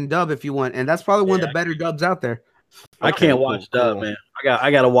in dub if you want, and that's probably one of the better dubs out there. I can't watch dub, man. I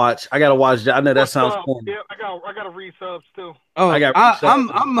gotta watch. I know that sounds cool. Yeah, I gotta read subs too. Oh,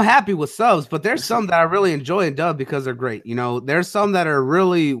 I'm happy with subs, but there's some that I really enjoy in dub because they're great. You know, there's some that are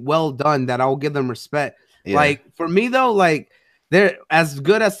really well done that I'll give them respect. Yeah. Like for me though, like they're as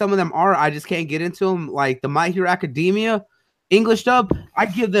good as some of them are. I just can't get into them. Like the My Hero Academia English dub, I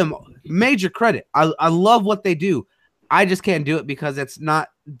give them major credit. I love what they do. I just can't do it because it's not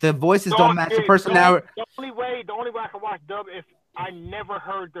the voices don't match the personality. The only way I can watch dub is I never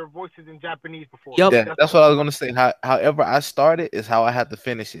heard their voices in Japanese before. Yep. Yeah, that's what I was gonna say. However I started is how I had to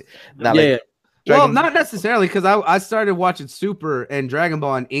finish it. Now, well, not necessarily because I started watching Super and Dragon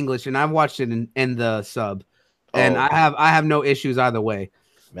Ball in English, and I watched it in the sub, and I have no issues either way.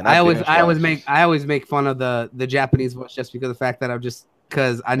 Man, I always make fun of the Japanese voice just because of the fact that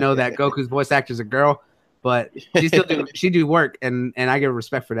because I know that Goku's voice actor is a girl, but she do work, and I give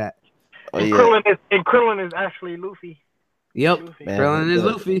respect for that. Krillin is actually Luffy. Yep, Krillin is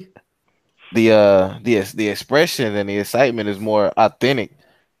Luffy. The expression and the excitement is more authentic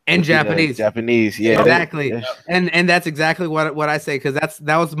in Japanese. Japanese, yeah, exactly. Yeah. And that's exactly what I say because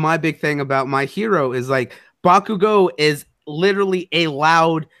that was my big thing about My Hero is like Bakugo is literally a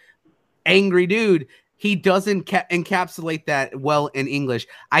loud, angry dude. He doesn't encapsulate that well in English.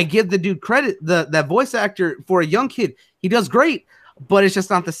 I give the dude credit, that voice actor for a young kid. He does great, but it's just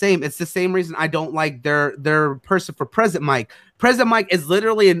not the same. It's the same reason I don't like their person for President Mike. President Mike is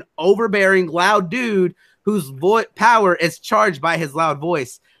literally an overbearing, loud dude whose power is charged by his loud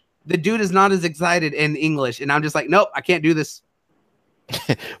voice. The dude is not as excited in English, and I'm just like, nope, I can't do this.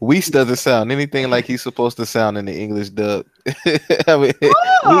 Weiss doesn't sound anything like he's supposed to sound in the English dub. I mean,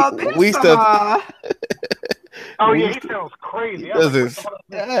 Weiss does. Oh yeah, he sounds crazy. He doesn't.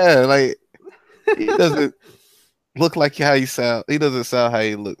 Yeah, like he doesn't look like how he sound. He doesn't sound how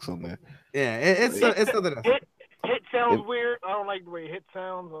he looks on there. Yeah, it's something else. Hit sounds weird. I don't like the way Hit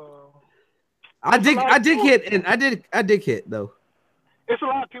sounds. I dig Hit, and I dig Hit though. It's a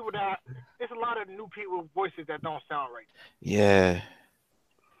lot of people it's a lot of new people voices that don't sound right. Yeah,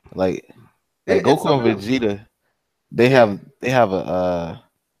 like Goku and Vegeta, they have a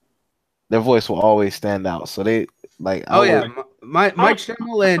their voice will always stand out. So they like. Oh yeah, Mike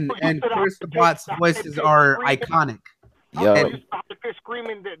Schimmel and Chris Sabat's voices are iconic. Yeah. They're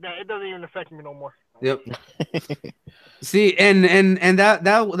screaming that it doesn't even affect me no more. Yep. See, and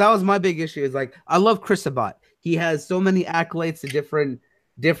that was my big issue. Is like I love Chris Sabat. He has so many accolades to different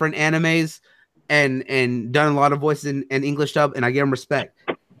animes and done a lot of voices in English dub, and I give him respect.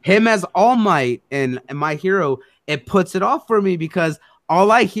 Him as All Might and My Hero, it puts it off for me because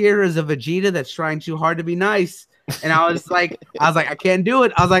all I hear is a Vegeta that's trying too hard to be nice. And I was like, I can't do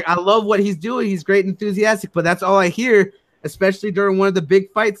it. I was like, I love what he's doing. He's great, enthusiastic, but that's all I hear, especially during one of the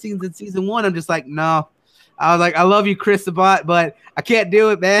big fight scenes in season 1. I'm just like, no. I was like, I love you, Chris Sabat, but I can't do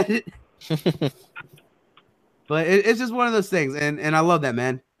it, man. But it's just one of those things, and I love that,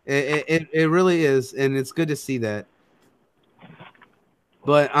 man. It really is, and it's good to see that.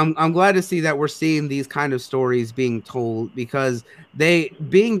 But I'm glad to see that we're seeing these kind of stories being told because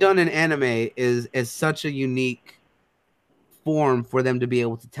being done in anime is such a unique form for them to be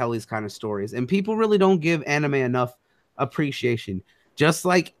able to tell these kind of stories, and people really don't give anime enough appreciation. Just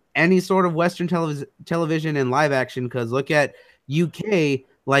like any sort of Western television and live action, because look at UK,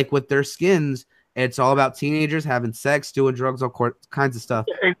 like with their Skins. It's all about teenagers having sex, doing drugs, all kinds of stuff.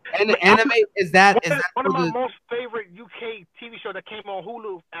 And anime is that one of my most favorite UK TV show that came on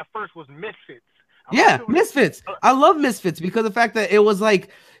Hulu at first was Misfits. Misfits. I love Misfits because of the fact that it was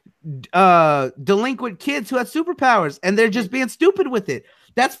like delinquent kids who had superpowers and they're just being stupid with it.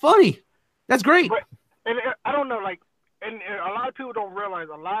 That's funny. That's great. But, and I don't know, like, and a lot of people don't realize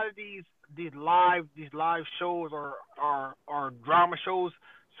a lot of these live shows or drama shows.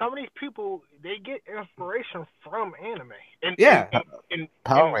 Some of these people, they get inspiration from anime. And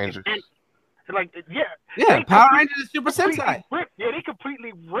Power Rangers. Power Rangers and Super Sentai. They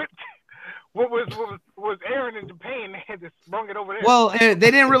completely ripped what was airing in Japan. They had to sprung it over there. Well, they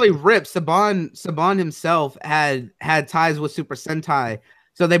didn't really rip. Saban himself had ties with Super Sentai,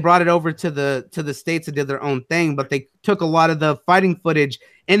 so they brought it over to the States and did their own thing. But they took a lot of the fighting footage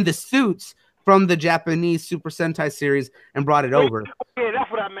in the suits from the Japanese Super Sentai series and brought it over. Yeah, that's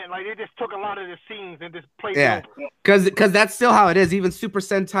what I meant. Like they just took a lot of the scenes and just played it over. Because that's still how it is. Even Super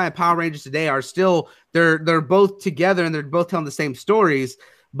Sentai and Power Rangers today are still they're both together and they're both telling the same stories,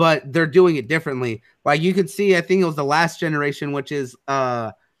 but they're doing it differently. Like you can see, I think it was the last generation, which is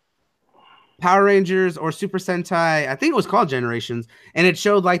Power Rangers or Super Sentai. I think it was called Generations, and it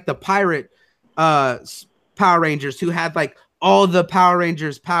showed like the pirate Power Rangers who had like all the Power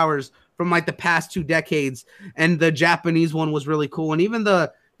Rangers powers from like the past 2 decades, and the Japanese one was really cool, and even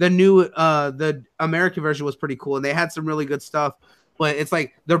the new the American version was pretty cool, and they had some really good stuff. But it's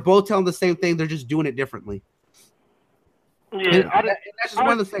like they're both telling the same thing, they're just doing it differently. Yeah, that's just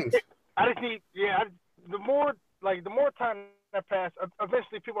one of the things. I just need the more time that passes,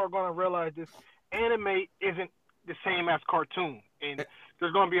 eventually people are going to realize this anime isn't the same as cartoon, and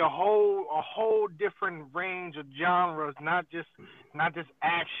there's going to be a whole different range of genres, not just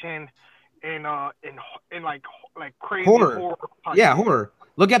action and like crazy horror. Horror.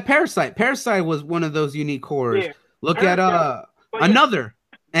 Look at Parasite. Parasite was one of those unique horrors. Yeah. Look at Another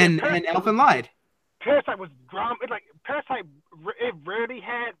and Elfen Lied. Parasite was drama. Parasite, it rarely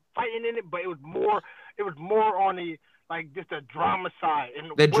had fighting in it, but it was more on the like just the drama side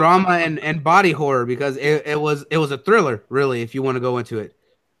and the drama and body horror, because it was a thriller, really, if you want to go into it.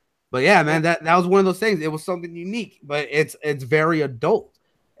 But yeah, man, that was one of those things. It was something unique, but it's very adult.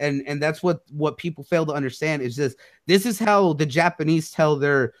 And that's what people fail to understand is this is how the Japanese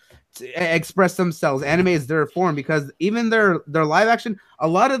express themselves. Anime is their form, because even their live action, a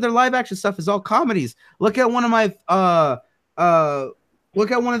lot of their live action stuff is all comedies. Look at one of my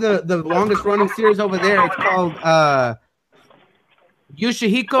look at one of the longest running series over there. It's called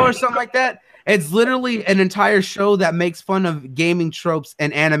Yoshihiko or something like that. It's literally an entire show that makes fun of gaming tropes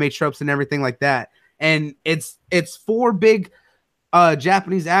and anime tropes and everything like that. And it's 4 big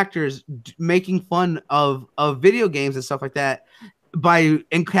Japanese actors making fun of video games and stuff like that by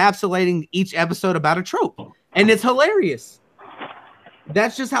encapsulating each episode about a trope, and it's hilarious.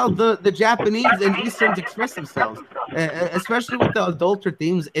 That's just how the Japanese and Easterns express themselves, especially with the adulter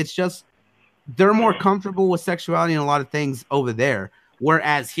themes. It's just they're more comfortable with sexuality and a lot of things over there.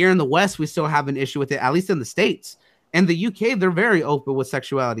 Whereas here in the West, we still have an issue with it, at least in the States. In the UK, they're very open with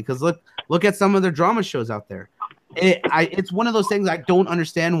sexuality because look at some of their drama shows out there. It's one of those things I don't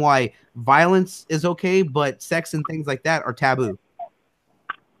understand why violence is okay, but sex and things like that are taboo.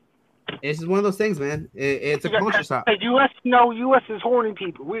 It's just one of those things, man. It's a culture shock. The U.S. is horny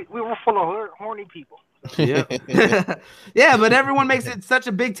people. We were full of horny people. Yeah, yeah, but everyone makes it such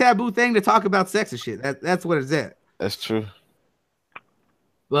a big taboo thing to talk about sex and shit. That's what it's at. That's true.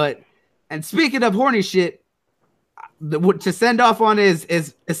 But and speaking of horny shit, to send off on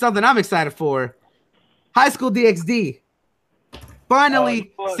is something I'm excited for. High School DxD.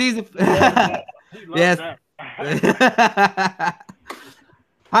 Finally, season. Yes.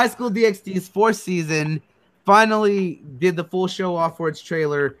 High School DxD's 4th season finally did the full show off for its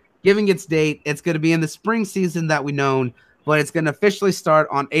trailer, giving its date. It's going to be in the spring season that we known, but it's going to officially start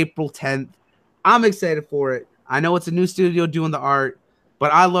on April 10th. I'm excited for it. I know it's a new studio doing the art,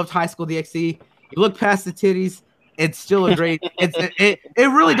 but I loved High School DxD. You look past the titties, it's still a great. It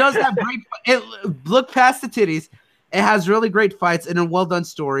really does have great. Look past the titties, it has really great fights and a well done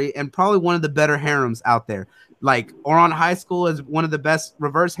story, and probably one of the better harems out there. Like Ouran High School is one of the best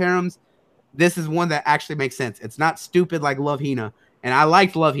reverse harems. This is one that actually makes sense. It's not stupid like Love Hina, and I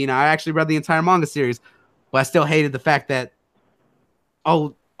liked Love Hina. I actually read the entire manga series, but I still hated the fact that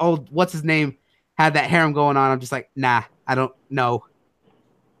what's his name had that harem going on. I'm just like, nah, I don't know.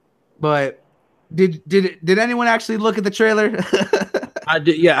 But did anyone actually look at the trailer? I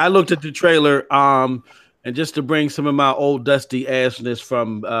did. Yeah, I looked at the trailer. And just to bring some of my old dusty assness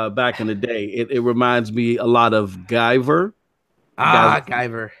from back in the day, it reminds me a lot of Guyver.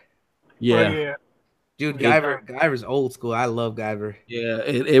 Guyver. Yeah. Oh, yeah. Dude, Guyver's old school. I love Guyver. Yeah,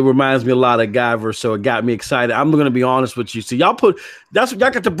 it reminds me a lot of Guyver, so it got me excited. I'm gonna be honest with you. So y'all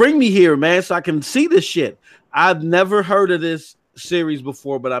got to bring me here, man, so I can see this shit. I've never heard of this series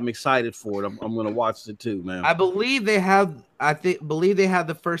before, but I'm excited for it. I'm gonna watch it too, man. I believe they have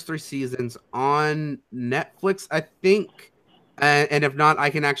the first 3 seasons on Netflix, I think. And if not, I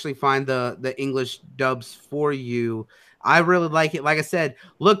can actually find the English dubs for you. I really like it. Like I said,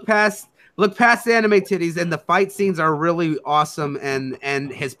 look past the anime titties, and the fight scenes are really awesome,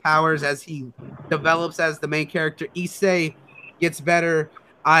 and his powers as he develops as the main character Issei gets better.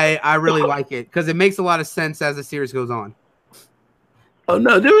 I really like it because it makes a lot of sense as the series goes on. Oh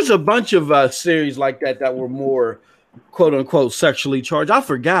no, there was a bunch of series like that were more quote unquote sexually charged. I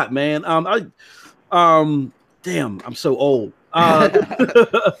forgot, man. Damn, I'm so old. Yeah,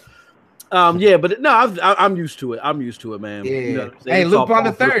 but no, I'm used to it. I'm used to it, man. Yeah. You know Hey, Lupin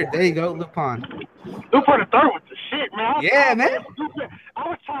the Third. There you go, Lupin. Lupin the Third was the shit, man. Yeah, man. I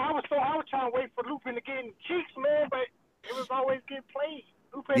was trying to wait for Lupin to get in cheeks, man, but it was always getting played.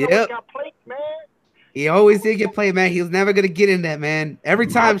 Lupin always got played, man. He always did get played, man. He was never gonna get in that, man. Every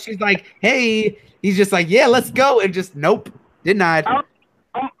time she's like, "Hey," he's just like, "Yeah, let's go," and just nope, denied. My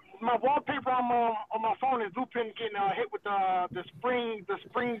wallpaper on my phone is Lupin getting hit with the spring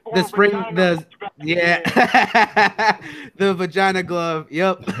the vagina glove.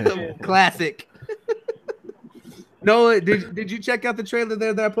 Yep, classic. Noah, did you check out the trailer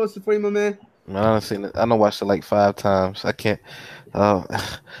there that I posted for you, my man? Man, I seen it. I done watched it like 5 times. I can't. I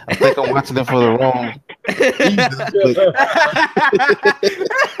think I'm watching it for the wrong.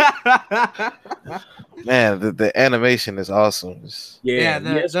 Man, the animation is awesome. It's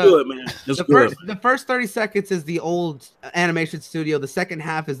good, man. The first 30 seconds is the old animation studio. The second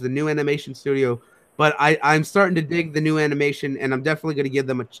half is the new animation studio. But I'm starting to dig the new animation, and I'm definitely going to give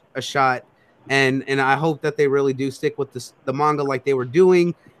them a shot. And I hope that they really do stick with the manga like they were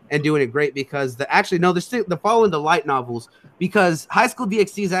doing and doing it great, because they're following the light novels, because High School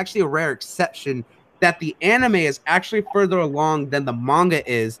DxD is actually a rare exception that the anime is actually further along than the manga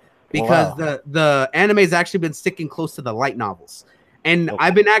is, because the anime has actually been sticking close to the light novels. And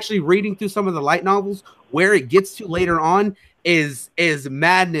I've been actually reading through some of the light novels. Where it gets to later on is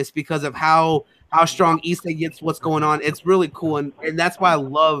madness because of how strong Issei gets, what's going on. It's really cool, and that's why I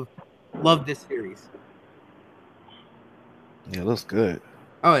love this series. Yeah, it looks good.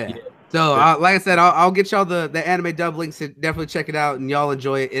 Oh yeah. So like I said, I'll get y'all the anime dub links. To definitely check it out, and y'all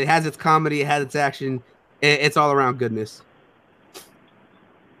enjoy it. It has its comedy, it has its action. It's all around goodness.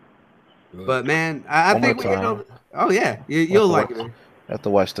 But man, I think we. Oh yeah, you'll like it. I have to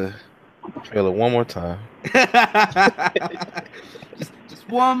watch the Feel it one more time. just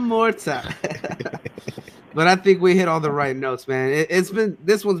one more time. But I think we hit all the right notes, man.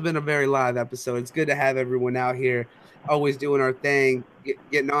 This one's been a very live episode. It's good to have everyone out here, always doing our thing,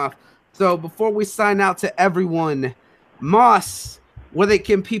 getting off. So before we sign out to everyone, Moss, where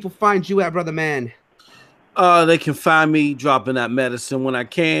can people find you at, brother man? They can find me dropping that medicine when I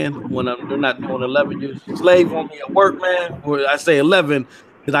can, when they're not doing 11 years slave on me at work, man. Or I say 11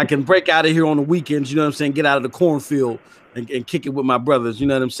 because I can break out of here on the weekends, you know what I'm saying? Get out of the cornfield and kick it with my brothers, you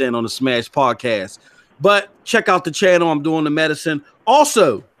know what I'm saying, on the Smash podcast. But check out the channel. I'm doing the medicine.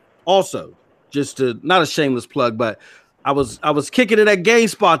 Also, just to not a shameless plug, but I was kicking it at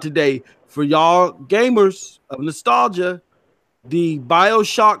GameSpot today for y'all gamers of nostalgia. The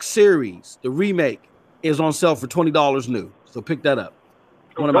BioShock series, the remake, is on sale for $20 new. So pick that up.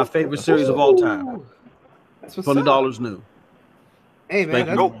 One of my favorite series of all time. $20 new. Hey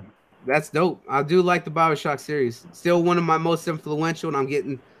man, that's dope. I do like the BioShock series. Still one of my most influential, and I'm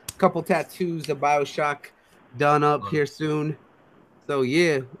getting a couple tattoos of BioShock done up here soon. So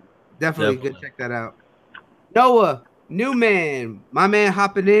yeah, definitely go check that out. Noah, new man, my man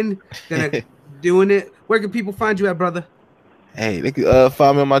hopping in, gonna doing it. Where can people find you at, brother? Hey, they can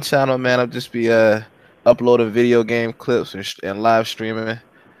find me on my channel, man. I'll just be uploading video game clips and live streaming.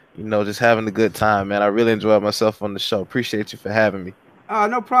 You know, just having a good time, man. I really enjoyed myself on the show. Appreciate you for having me.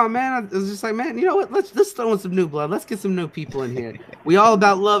 No problem, man. I was just like, man, you know what? Let's throw in some new blood. Let's get some new people in here. We all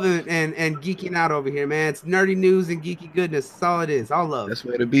about loving and geeking out over here, man. It's nerdy news and geeky goodness. That's all it is. All love. Best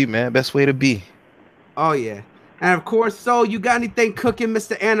way to be, man. Best way to be. Oh yeah. And of course, so you got anything cooking,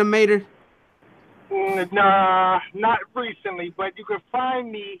 Mr. Animator? Nah, not recently, but you can find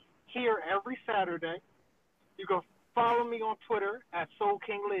me here every Saturday. You can follow me on Twitter at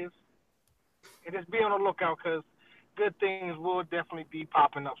SoulKingLives. And just be on the lookout because good things will definitely be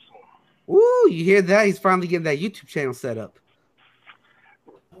popping up soon. Ooh, you hear that? He's finally getting that YouTube channel set up.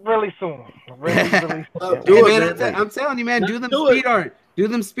 Really soon. Really soon. I'm telling you, man, do them speed art. Do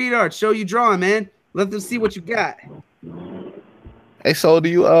them speed art. Show you drawing, man. Let them see what you got. Hey, so do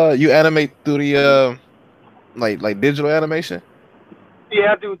you you animate through the like digital animation?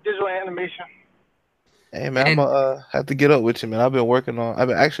 Yeah, I do digital animation. Hey man, I'm gonna have to get up with you, man. I've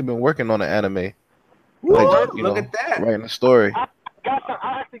actually been working on an anime. Woo, look at that. Writing a story. I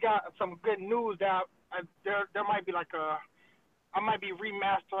actually got some good news that there might be I might be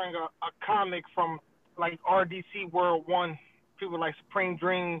remastering a comic from like RDC World 1. People like Supreme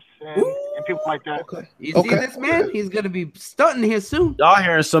Dreams and people like that. Okay. You see this, man? He's gonna be stunting here soon. Y'all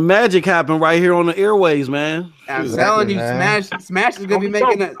hearing some magic happen right here on the airways, man. I'm telling you, Smash is gonna be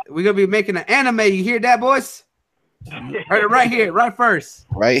making we're gonna be making an anime. You hear that, boys? Heard it right here, right first.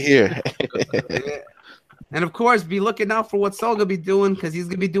 Right here. And of course, be looking out for what Soul gonna be doing because he's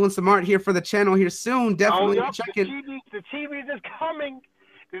gonna be doing some art here for the channel here soon. Definitely check it. The TV is coming.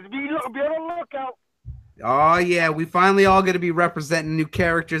 Just be on the lookout. Oh yeah, we finally all gonna be representing new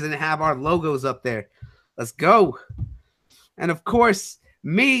characters and have our logos up there. Let's go. And of course,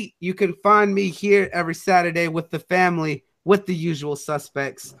 you can find me here every Saturday with the family, with the usual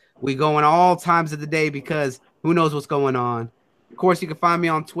suspects. We go in all times of the day because who knows what's going on. Of course, you can find me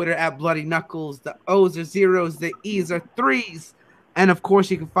on Twitter at Bloody Knuckles. The O's are zeros, the E's are threes. And of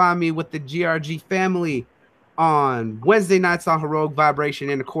course, you can find me with the GRG family on Wednesday nights on Heroic Vibration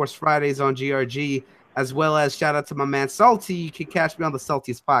and of course Fridays on GRG. As well as shout out to my man Salty. You can catch me on the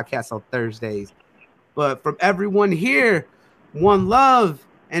Saltiest podcast on Thursdays. But from everyone here, one love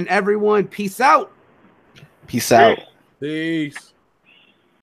and everyone, peace out. Peace out. Peace.